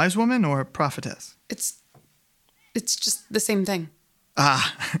you a wise woman or a prophetess? It's just the same thing.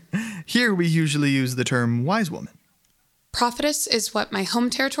 Ah, here we usually use the term wise woman. Prophetess is what my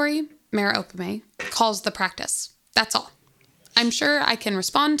home territory, Mare Opime, calls the practice. That's all. I'm sure I can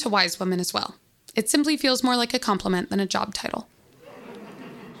respond to wise woman as well. It simply feels more like a compliment than a job title.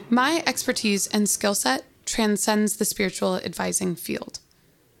 My expertise and skill set transcends the spiritual advising field.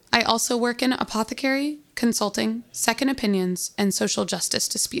 I also work in apothecary, consulting, second opinions, and social justice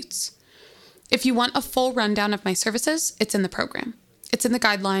disputes. If you want a full rundown of my services, it's in the program. It's in the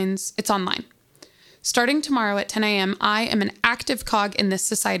guidelines. It's online. Starting tomorrow at 10 a.m., I am an active cog in this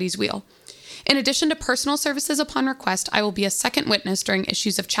society's wheel. In addition to personal services upon request, I will be a second witness during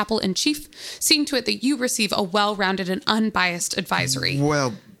issues of Chapel-in-Chief, seeing to it that you receive a well-rounded and unbiased advisory.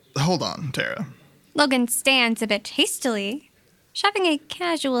 Well, hold on, Tara. Logan stands a bit hastily, shoving a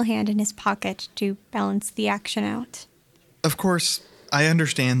casual hand in his pocket to balance the action out. Of course, I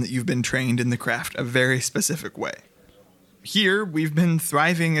understand that you've been trained in the craft a very specific way. here, we've been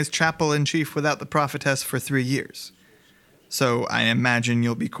thriving as chaplain-in-chief without the prophetess for 3 years. So I imagine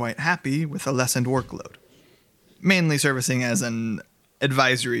you'll be quite happy with a lessened workload. Mainly servicing as an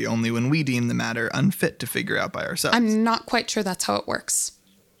advisory only when we deem the matter unfit to figure out by ourselves. I'm not quite sure that's how it works.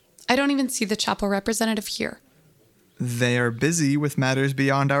 I don't even see the chapel representative here. They are busy with matters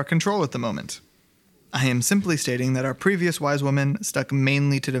beyond our control at the moment. I am simply stating that our previous wise woman stuck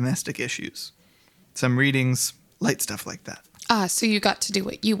mainly to domestic issues. Some readings, light stuff like that. Ah, so you got to do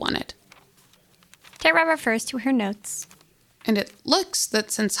what you wanted. Tara refers to her notes. And it looks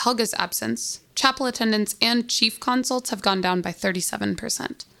that since Helga's absence, chapel attendance and chief consults have gone down by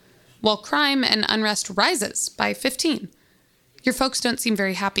 37%, while crime and unrest rises by 15%. Your folks don't seem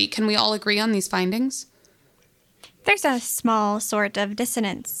very happy. Can we all agree on these findings? There's a small sort of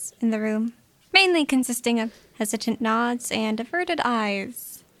dissonance in the room, mainly consisting of hesitant nods and averted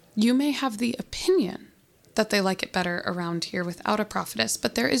eyes. You may have the opinion that they like it better around here without a prophetess,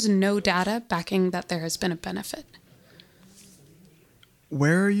 but there is no data backing that there has been a benefit.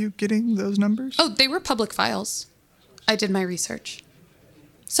 Where are you getting those numbers? Oh, they were public files. I did my research.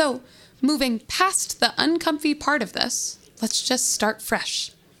 So, moving past the uncomfy part of this, let's just start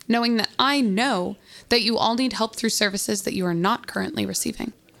fresh, knowing that I know that you all need help through services that you are not currently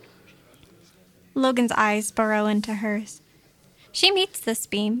receiving. Logan's eyes burrow into hers. She meets this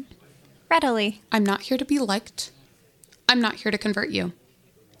beam readily. I'm not here to be liked. I'm not here to convert you.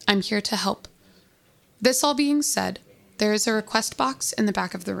 I'm here to help. This all being said, there is a request box in the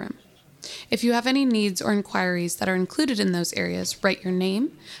back of the room. If you have any needs or inquiries that are included in those areas, write your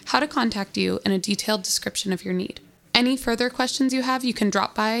name, how to contact you, and a detailed description of your need. Any further questions you have, you can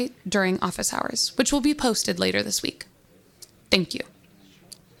drop by during office hours, which will be posted later this week. Thank you.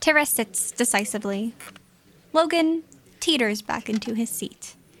 Tara sits decisively. Logan teeters back into his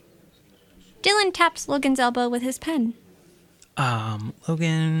seat. Dylan taps Logan's elbow with his pen.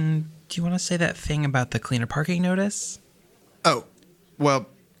 Logan, do you want to say that thing about the cleaner parking notice? Oh, well,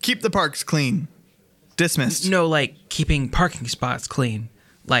 keep the parks clean. Dismissed. No, like keeping parking spots clean.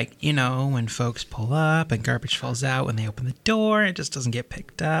 Like, you know, when folks pull up and garbage falls out when they open the door, it just doesn't get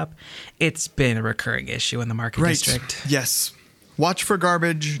picked up. It's been a recurring issue in the Market District. Yes. Watch for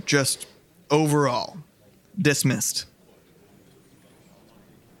garbage, just overall. Dismissed.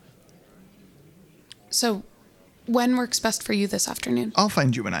 So, when works best for you this afternoon? I'll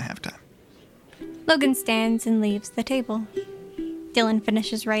find you when I have time. Logan stands and leaves the table. Dylan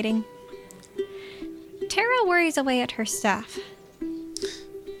finishes writing. Tara worries away at her staff.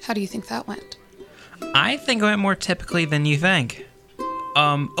 How do you think that went? I think it went more typically than you think.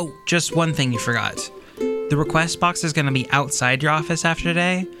 Oh, just one thing you forgot. The request box is going to be outside your office after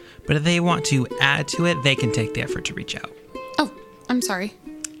today, but if they want to add to it, they can take the effort to reach out. Oh, I'm sorry.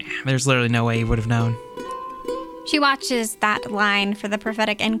 There's literally no way you would have known. She watches that line for the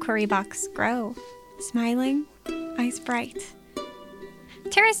prophetic inquiry box grow, smiling, eyes bright.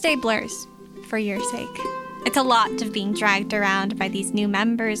 Tara's day blurs, for your sake. It's a lot of being dragged around by these new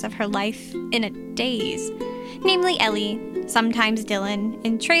members of her life in a daze. Namely Ellie, sometimes Dylan,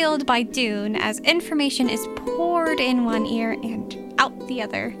 and trailed by Dune as information is poured in one ear and out the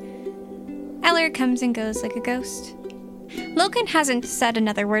other. Eller comes and goes like a ghost. Logan hasn't said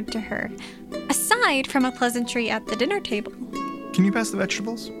another word to her, aside from a pleasantry at the dinner table. Can you pass the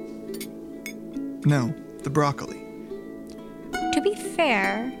vegetables? No, the broccoli. To be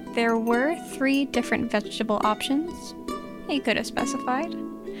fair, there were 3 different vegetable options. He could have specified.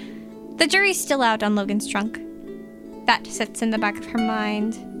 The jury's still out on Logan's trunk. That sits in the back of her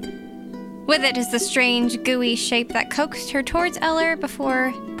mind. With it is the strange, gooey shape that coaxed her towards Eller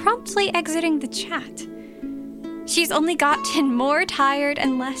before promptly exiting the chat. She's only gotten more tired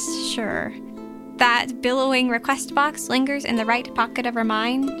and less sure. That billowing request box lingers in the right pocket of her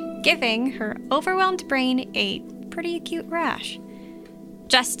mind, giving her overwhelmed brain a pretty acute rash.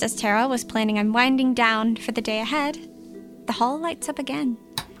 Just as Tara was planning on winding down for the day ahead, the hall lights up again.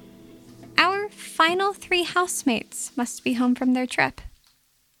 Our final 3 housemates must be home from their trip.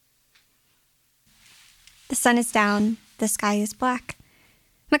 The sun is down, the sky is black.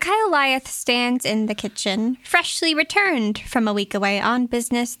 Mikhail Lyeth stands in the kitchen, freshly returned from a week away on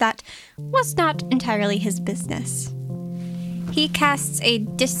business that was not entirely his business. He casts a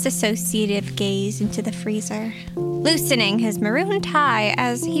disassociative gaze into the freezer, loosening his maroon tie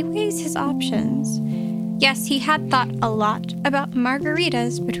as he weighs his options. Yes, he had thought a lot about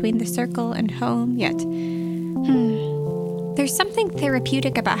margaritas between the circle and home, yet there's something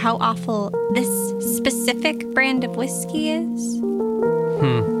therapeutic about how awful this specific brand of whiskey is.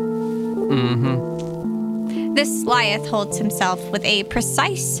 This Lyeth holds himself with a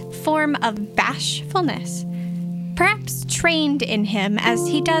precise form of bashfulness. Perhaps trained in him, as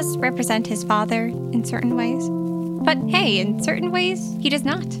he does represent his father in certain ways. But hey, in certain ways, he does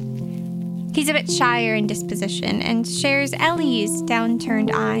not. He's a bit shyer in disposition and shares Ellie's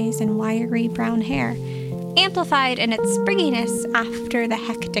downturned eyes and wiry brown hair, amplified in its springiness after the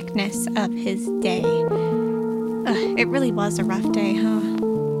hecticness of his day. It really was a rough day, huh?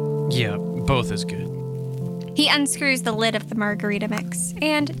 Yeah, both is good. He unscrews the lid of the margarita mix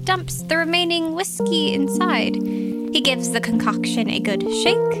and dumps the remaining whiskey inside. He gives the concoction a good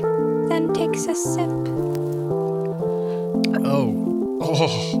shake, then takes a sip.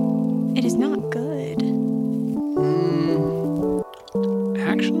 Oh. It is not good.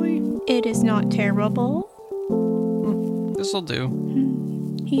 Actually? It is not terrible. This'll do.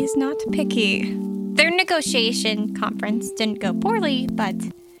 He is not picky. Their negotiation conference didn't go poorly, but...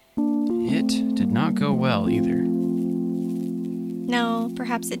 It did not go well either. No,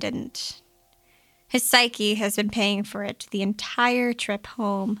 perhaps it didn't. His psyche has been paying for it the entire trip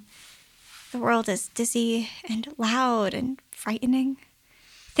home. The world is dizzy and loud and frightening.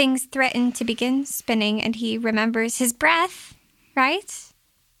 Things threaten to begin spinning, and he remembers his breath, right?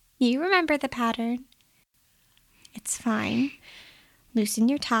 You remember the pattern. It's fine. Loosen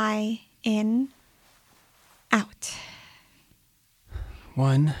your tie. In. Out.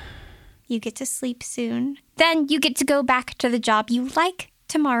 1. You get to sleep soon. Then you get to go back to the job you like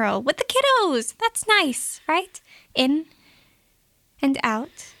tomorrow with the kiddos. That's nice, right? In and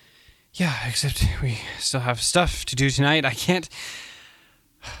out. Yeah, except we still have stuff to do tonight. I can't...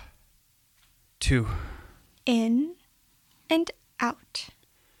 2. In and out.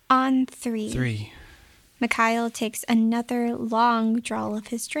 On 3. 3. Mikhail takes another long drawl of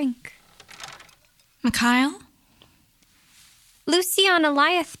his drink. Mikhail? Luciana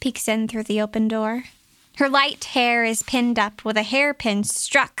Lyeth peeks in through the open door. Her light hair is pinned up with a hairpin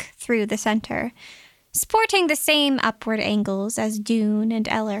struck through the center, sporting the same upward angles as Dune and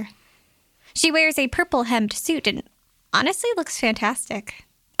Eller. She wears a purple-hemmed suit and honestly looks fantastic,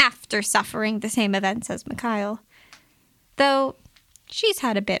 after suffering the same events as Mikhail. Though, she's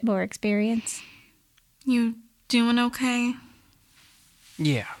had a bit more experience. You doing okay?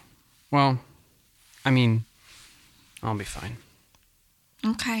 Yeah. Well, I mean, I'll be fine.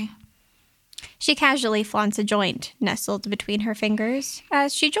 Okay. She casually flaunts a joint nestled between her fingers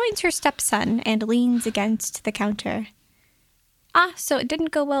as she joins her stepson and leans against the counter. So it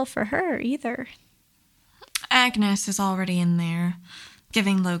didn't go well for her either. Agnes is already in there,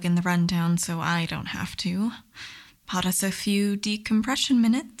 giving Logan the rundown so I don't have to. Bought us a few decompression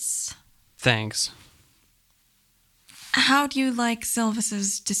minutes. Thanks. How do you like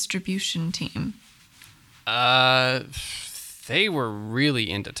Silvis's distribution team? They were really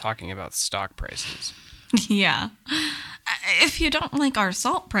into talking about stock prices. Yeah. If you don't like our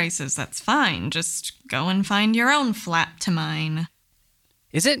salt prices, that's fine. Just go and find your own flat to mine.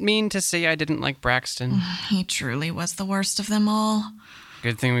 Is it mean to say I didn't like Braxton? He truly was the worst of them all.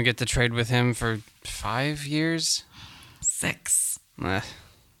 Good thing we get to trade with him for 5 years? 6. Eh.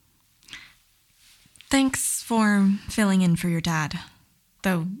 Thanks for filling in for your dad,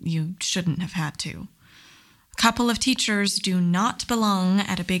 though you shouldn't have had to. A couple of teachers do not belong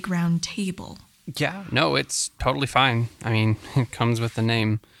at a big round table. Yeah, no, it's totally fine. I mean, it comes with the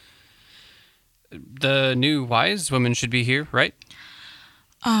name. The new wise woman should be here, right?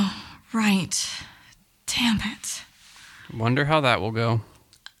 Oh, right. Damn it. Wonder how that will go.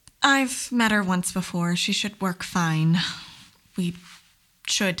 I've met her once before. She should work fine. We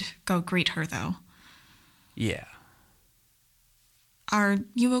should go greet her, though. Yeah. Are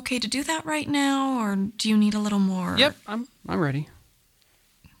you okay to do that right now, or do you need a little more? Yep, I'm ready.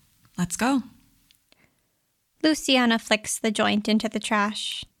 Let's go. Luciana flicks the joint into the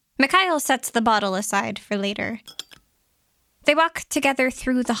trash. Mikhail sets the bottle aside for later. They walk together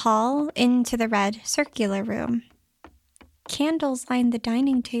through the hall into the red circular room. Candles line the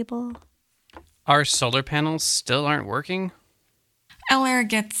dining table. Our solar panels still aren't working? Eller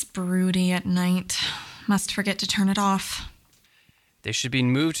gets broody at night. Must forget to turn it off. They should be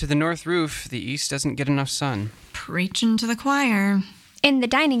moved to the north roof. The east doesn't get enough sun. Preaching to the choir. In the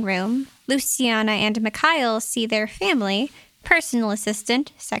dining room, Luciana and Mikhail see their family, personal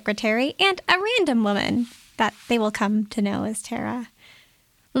assistant, secretary, and a random woman that they will come to know as Tara.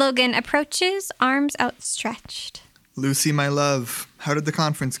 Logan approaches, arms outstretched. Lucy, my love, how did the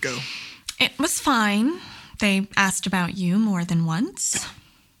conference go? It was fine. They asked about you more than once.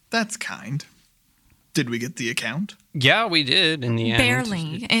 That's kind. Did we get the account? Yeah, we did in the end.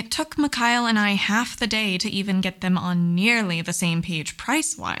 Barely. It took Mikhail and I half the day to even get them on nearly the same page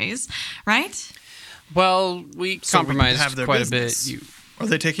price-wise, right? Well, we compromised have their quite business. a bit. Are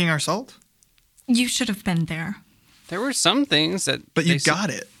they taking our salt? You should have been there. There were some things that. But you got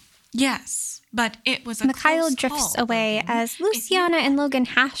it. Yes, but it was a Mikhail close drifts call, away Logan. as Luciana and Logan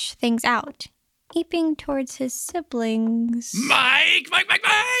hash things out, eeping towards his siblings. Mike!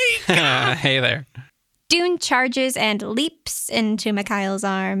 Hey there. Dune charges and leaps into Mikhail's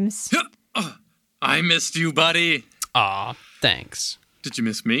arms. I missed you, buddy. Aw, thanks. Did you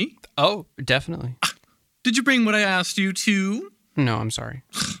miss me? Oh, definitely. Did you bring what I asked you to? No, I'm sorry.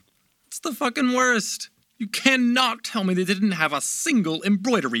 It's the fucking worst. You cannot tell me they didn't have a single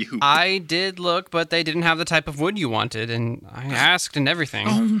embroidery hoop. I did look, but they didn't have the type of wood you wanted, and I asked and everything.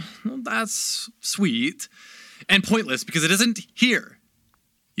 Oh, well, that's sweet. And pointless because it isn't here.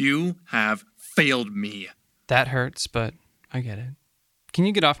 You have failed me. That hurts, but I get it. Can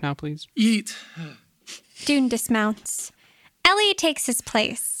you get off now, please? Yeet. Dune dismounts. Ellie takes his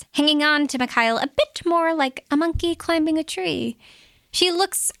place, hanging on to Mikhail a bit more like a monkey climbing a tree. She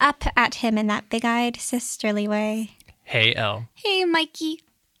looks up at him in that big-eyed, sisterly way. Hey, Elle. Hey, Mikey.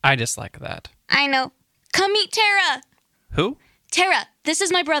 I dislike that. I know. Come meet Tara. Who? Tara, this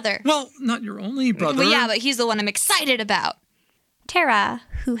is my brother. Well, not your only brother. Well, yeah, but he's the one I'm excited about. Tara,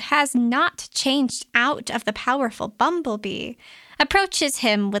 who has not changed out of the powerful bumblebee, approaches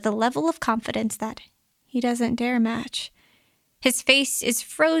him with a level of confidence that he doesn't dare match. His face is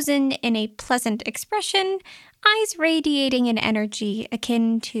frozen in a pleasant expression, eyes radiating an energy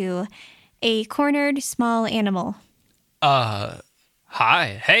akin to a cornered small animal. Hi.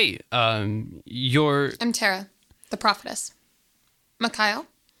 Hey, you're... I'm Tara, the prophetess. Mikhail?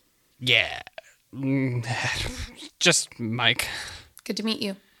 Yeah. Just Mike. Good to meet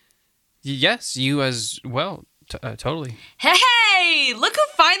you. Yes, you as well. Totally. Hey, look who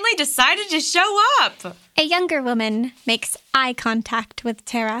finally decided to show up. A younger woman makes eye contact with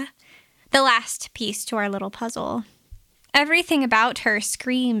Tara, the last piece to our little puzzle. Everything about her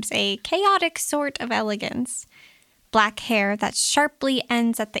screams a chaotic sort of elegance. Black hair that sharply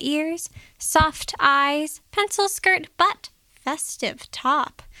ends at the ears, soft eyes, pencil skirt, but festive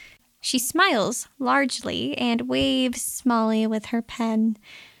top. She smiles largely and waves smallly with her pen.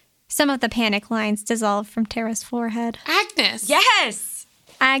 Some of the panic lines dissolve from Tara's forehead. Agnes! Yes!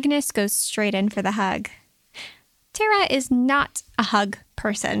 Agnes goes straight in for the hug. Tara is not a hug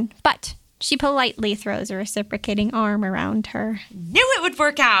person, but she politely throws a reciprocating arm around her. Knew it would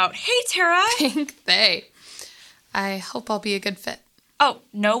work out. Hey, Tara. Think they. I hope I'll be a good fit. Oh,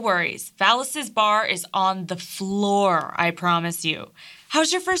 no worries. Valis's bar is on the floor, I promise you.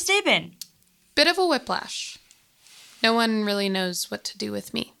 How's your first day been? Bit of a whiplash. No one really knows what to do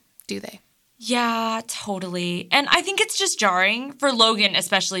with me, do they? Yeah, totally. And I think it's just jarring, for Logan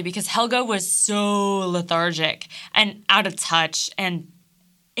especially, because Helga was so lethargic and out of touch and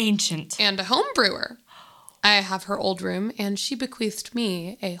ancient. And a home brewer. I have her old room, and she bequeathed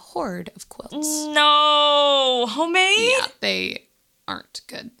me a hoard of quilts. No! Homemade? Yeah, they aren't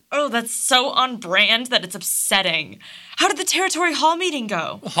good. Oh, that's so on brand that it's upsetting. How did the Territory Hall meeting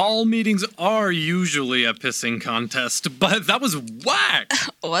go? Hall meetings are usually a pissing contest, but that was whack.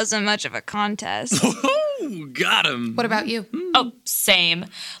 Wasn't much of a contest. Oh, got him. What about you? Oh, same.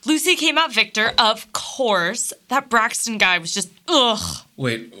 Lucy came out victor, of course. That Braxton guy was just, ugh.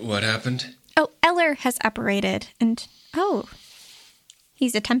 Wait, what happened? Oh, Eller has apparated, and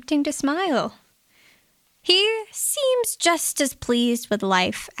he's attempting to smile. He seems just as pleased with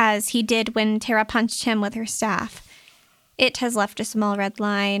life as he did when Tara punched him with her staff. It has left a small red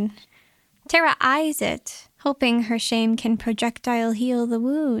line. Tara eyes it, hoping her shame can projectile heal the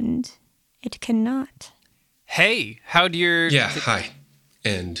wound. It cannot. Hey, how'd your... Yeah, hi.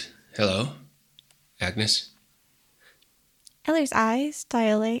 And hello, Agnes? Eller's eyes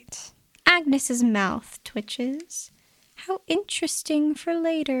dilate. Agnes's mouth twitches. How interesting for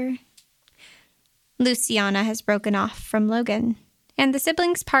later. Luciana has broken off from Logan, and the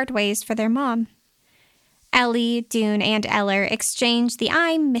siblings part ways for their mom. Ellie, Dune, and Eller exchange the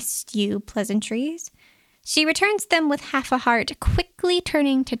I missed you pleasantries. She returns them with half a heart, quickly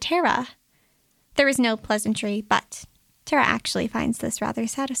turning to Tara. There is no pleasantry, but Tara actually finds this rather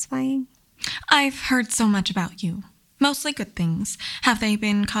satisfying. I've heard so much about you. Mostly good things. Have they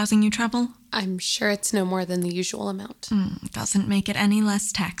been causing you trouble? I'm sure it's no more than the usual amount. Doesn't make it any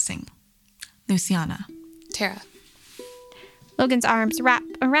less taxing. Luciana. Tara. Logan's arms wrap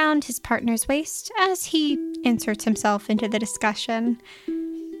around his partner's waist as he inserts himself into the discussion.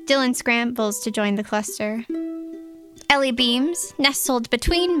 Dylan scrambles to join the cluster. Ellie beams, nestled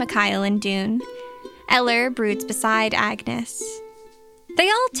between Mikhail and Dune. Eller broods beside Agnes. They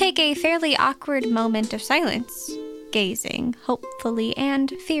all take a fairly awkward moment of silence, gazing hopefully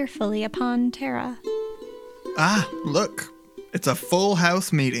and fearfully upon Tara. Ah, look. It's a full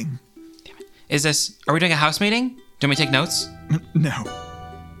house meeting. Are we doing a house meeting? Don't we take notes? No.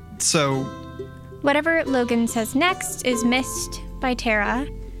 So... Whatever Logan says next is missed by Tara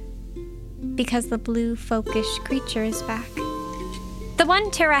because the blue folkish creature is back. The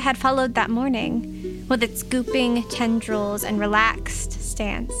one Tara had followed that morning, with its gooping tendrils and relaxed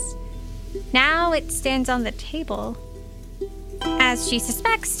stance. Now it stands on the table. As she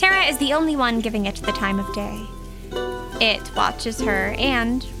suspects, Tara is the only one giving it the time of day. It watches her,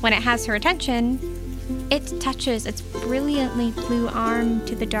 and when it has her attention, it touches its brilliantly blue arm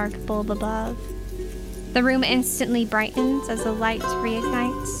to the dark bulb above. The room instantly brightens as the light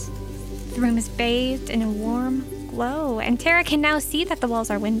reignites. The room is bathed in a warm glow, and Tara can now see that the walls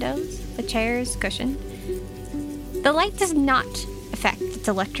are windows, the chairs cushioned. The light does not affect its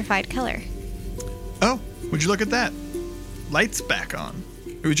electrified color. Oh, would you look at that? Light's back on.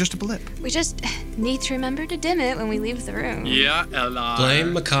 It was just a blip. We just need to remember to dim it when we leave the room. Yeah, Ella.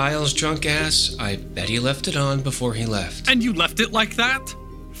 Blame Mikhail's drunk ass. I bet he left it on before he left. And you left it like that?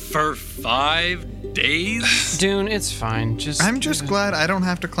 For 5 days? Dune, it's fine. I'm just glad I don't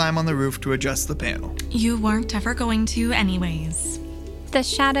have to climb on the roof to adjust the panel. You weren't ever going to anyways. The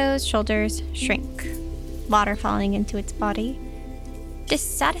shadow's shoulders shrink, water falling into its body.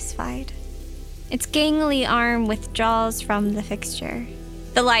 Dissatisfied. Its gangly arm withdraws from the fixture.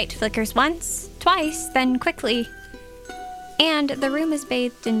 The light flickers once, twice, then quickly. And the room is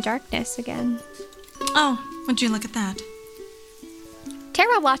bathed in darkness again. Oh, would you look at that?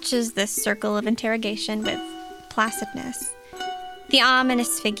 Tara watches this circle of interrogation with placidness. The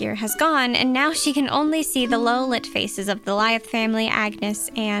ominous figure has gone, and now she can only see the low-lit faces of the Lyeth family, Agnes,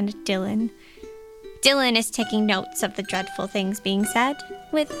 and Dylan. Dylan is taking notes of the dreadful things being said,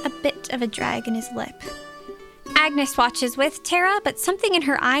 with a bit of a drag in his lip. Agnes watches with Tara, but something in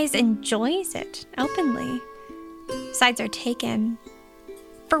her eyes enjoys it openly. Sides are taken.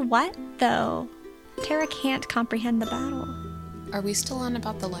 For what, though? Tara can't comprehend the battle. Are we still on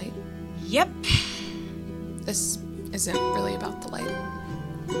about the light? Yep. This isn't really about the light.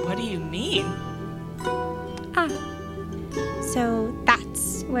 What do you mean? So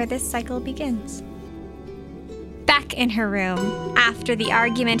that's where this cycle begins. Back in her room, after the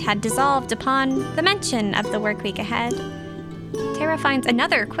argument had dissolved upon the mention of the work week ahead, Tara finds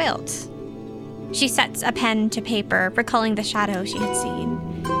another quilt. She sets a pen to paper, recalling the shadow she had seen.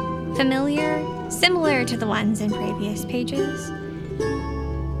 Familiar, similar to the ones in previous pages.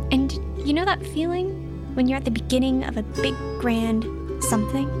 And you know that feeling when you're at the beginning of a big, grand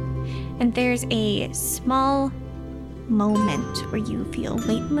something, and there's a small moment where you feel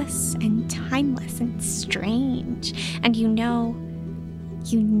weightless and timeless and strange, and you know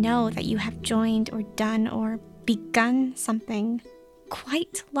that you have joined or done or begun something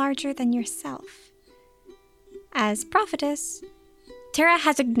quite larger than yourself. As prophetess, Tara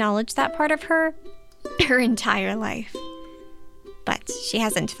has acknowledged that part of her entire life. But she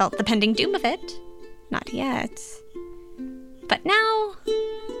hasn't felt the pending doom of it. Not yet. But now...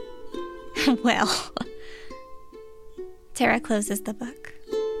 well... Tara closes the book.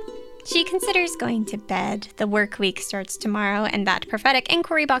 She considers going to bed. The work week starts tomorrow, and that prophetic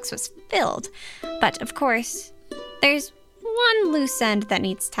inquiry box was filled. But, of course, there's one loose end that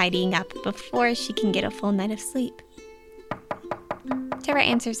needs tidying up before she can get a full night of sleep. Tara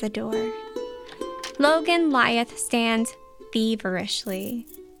answers the door. Logan Lyeth stands feverishly.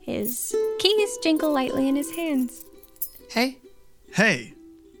 His keys jingle lightly in his hands. Hey. Hey.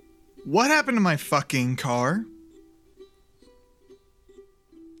 What happened to my fucking car?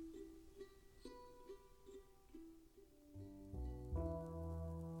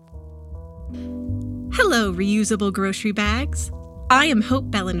 Hello, reusable grocery bags. I am Hope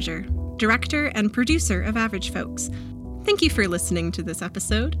Bellinger, director and producer of Average Folks. Thank you for listening to this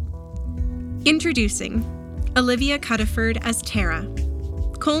episode. Introducing Olivia Cuddiford as Tara,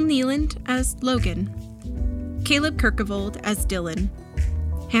 Cole Nealand as Logan, Caleb Kirkevold as Dylan,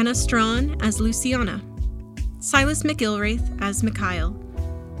 Hannah Strawn as Luciana, Silas McIlwraith as Mikhail,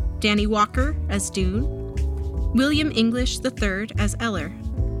 Danny Walker as Dune, William English III as Eller,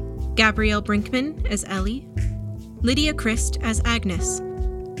 Gabrielle Brinkman as Ellie, Lydia Christ as Agnes,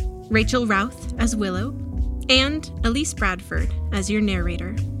 Rachel Routh as Willow, and Elise Bradford as your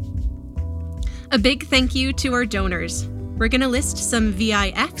narrator. A big thank you to our donors. We're going to list some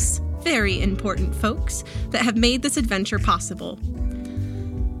VIFs, very important folks, that have made this adventure possible.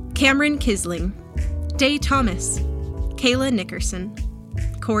 Cameron Kisling, Day Thomas, Kayla Nickerson,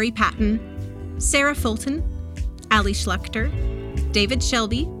 Corey Patton, Sarah Fulton, Allie Schlechter, David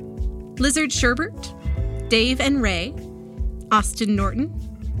Shelby, Lizard Sherbert, Dave and Ray, Austin Norton,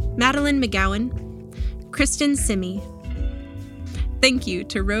 Madeline McGowan, Kristen Simi. Thank you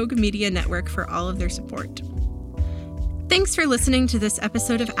to Rogue Media Network for all of their support. Thanks for listening to this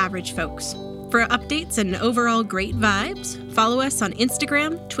episode of Average Folks. For updates and overall great vibes, follow us on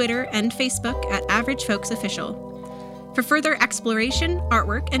Instagram, Twitter, and Facebook at Average Folks Official. For further exploration,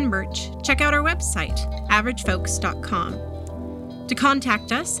 artwork, and merch, check out our website, averagefolks.com. To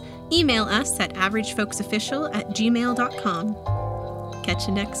contact us, email us at averagefolksofficial@gmail.com. Catch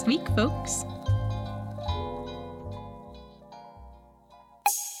you next week, folks.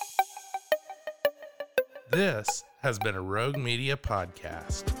 This has been a Rogue Media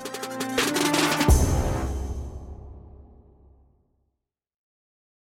podcast.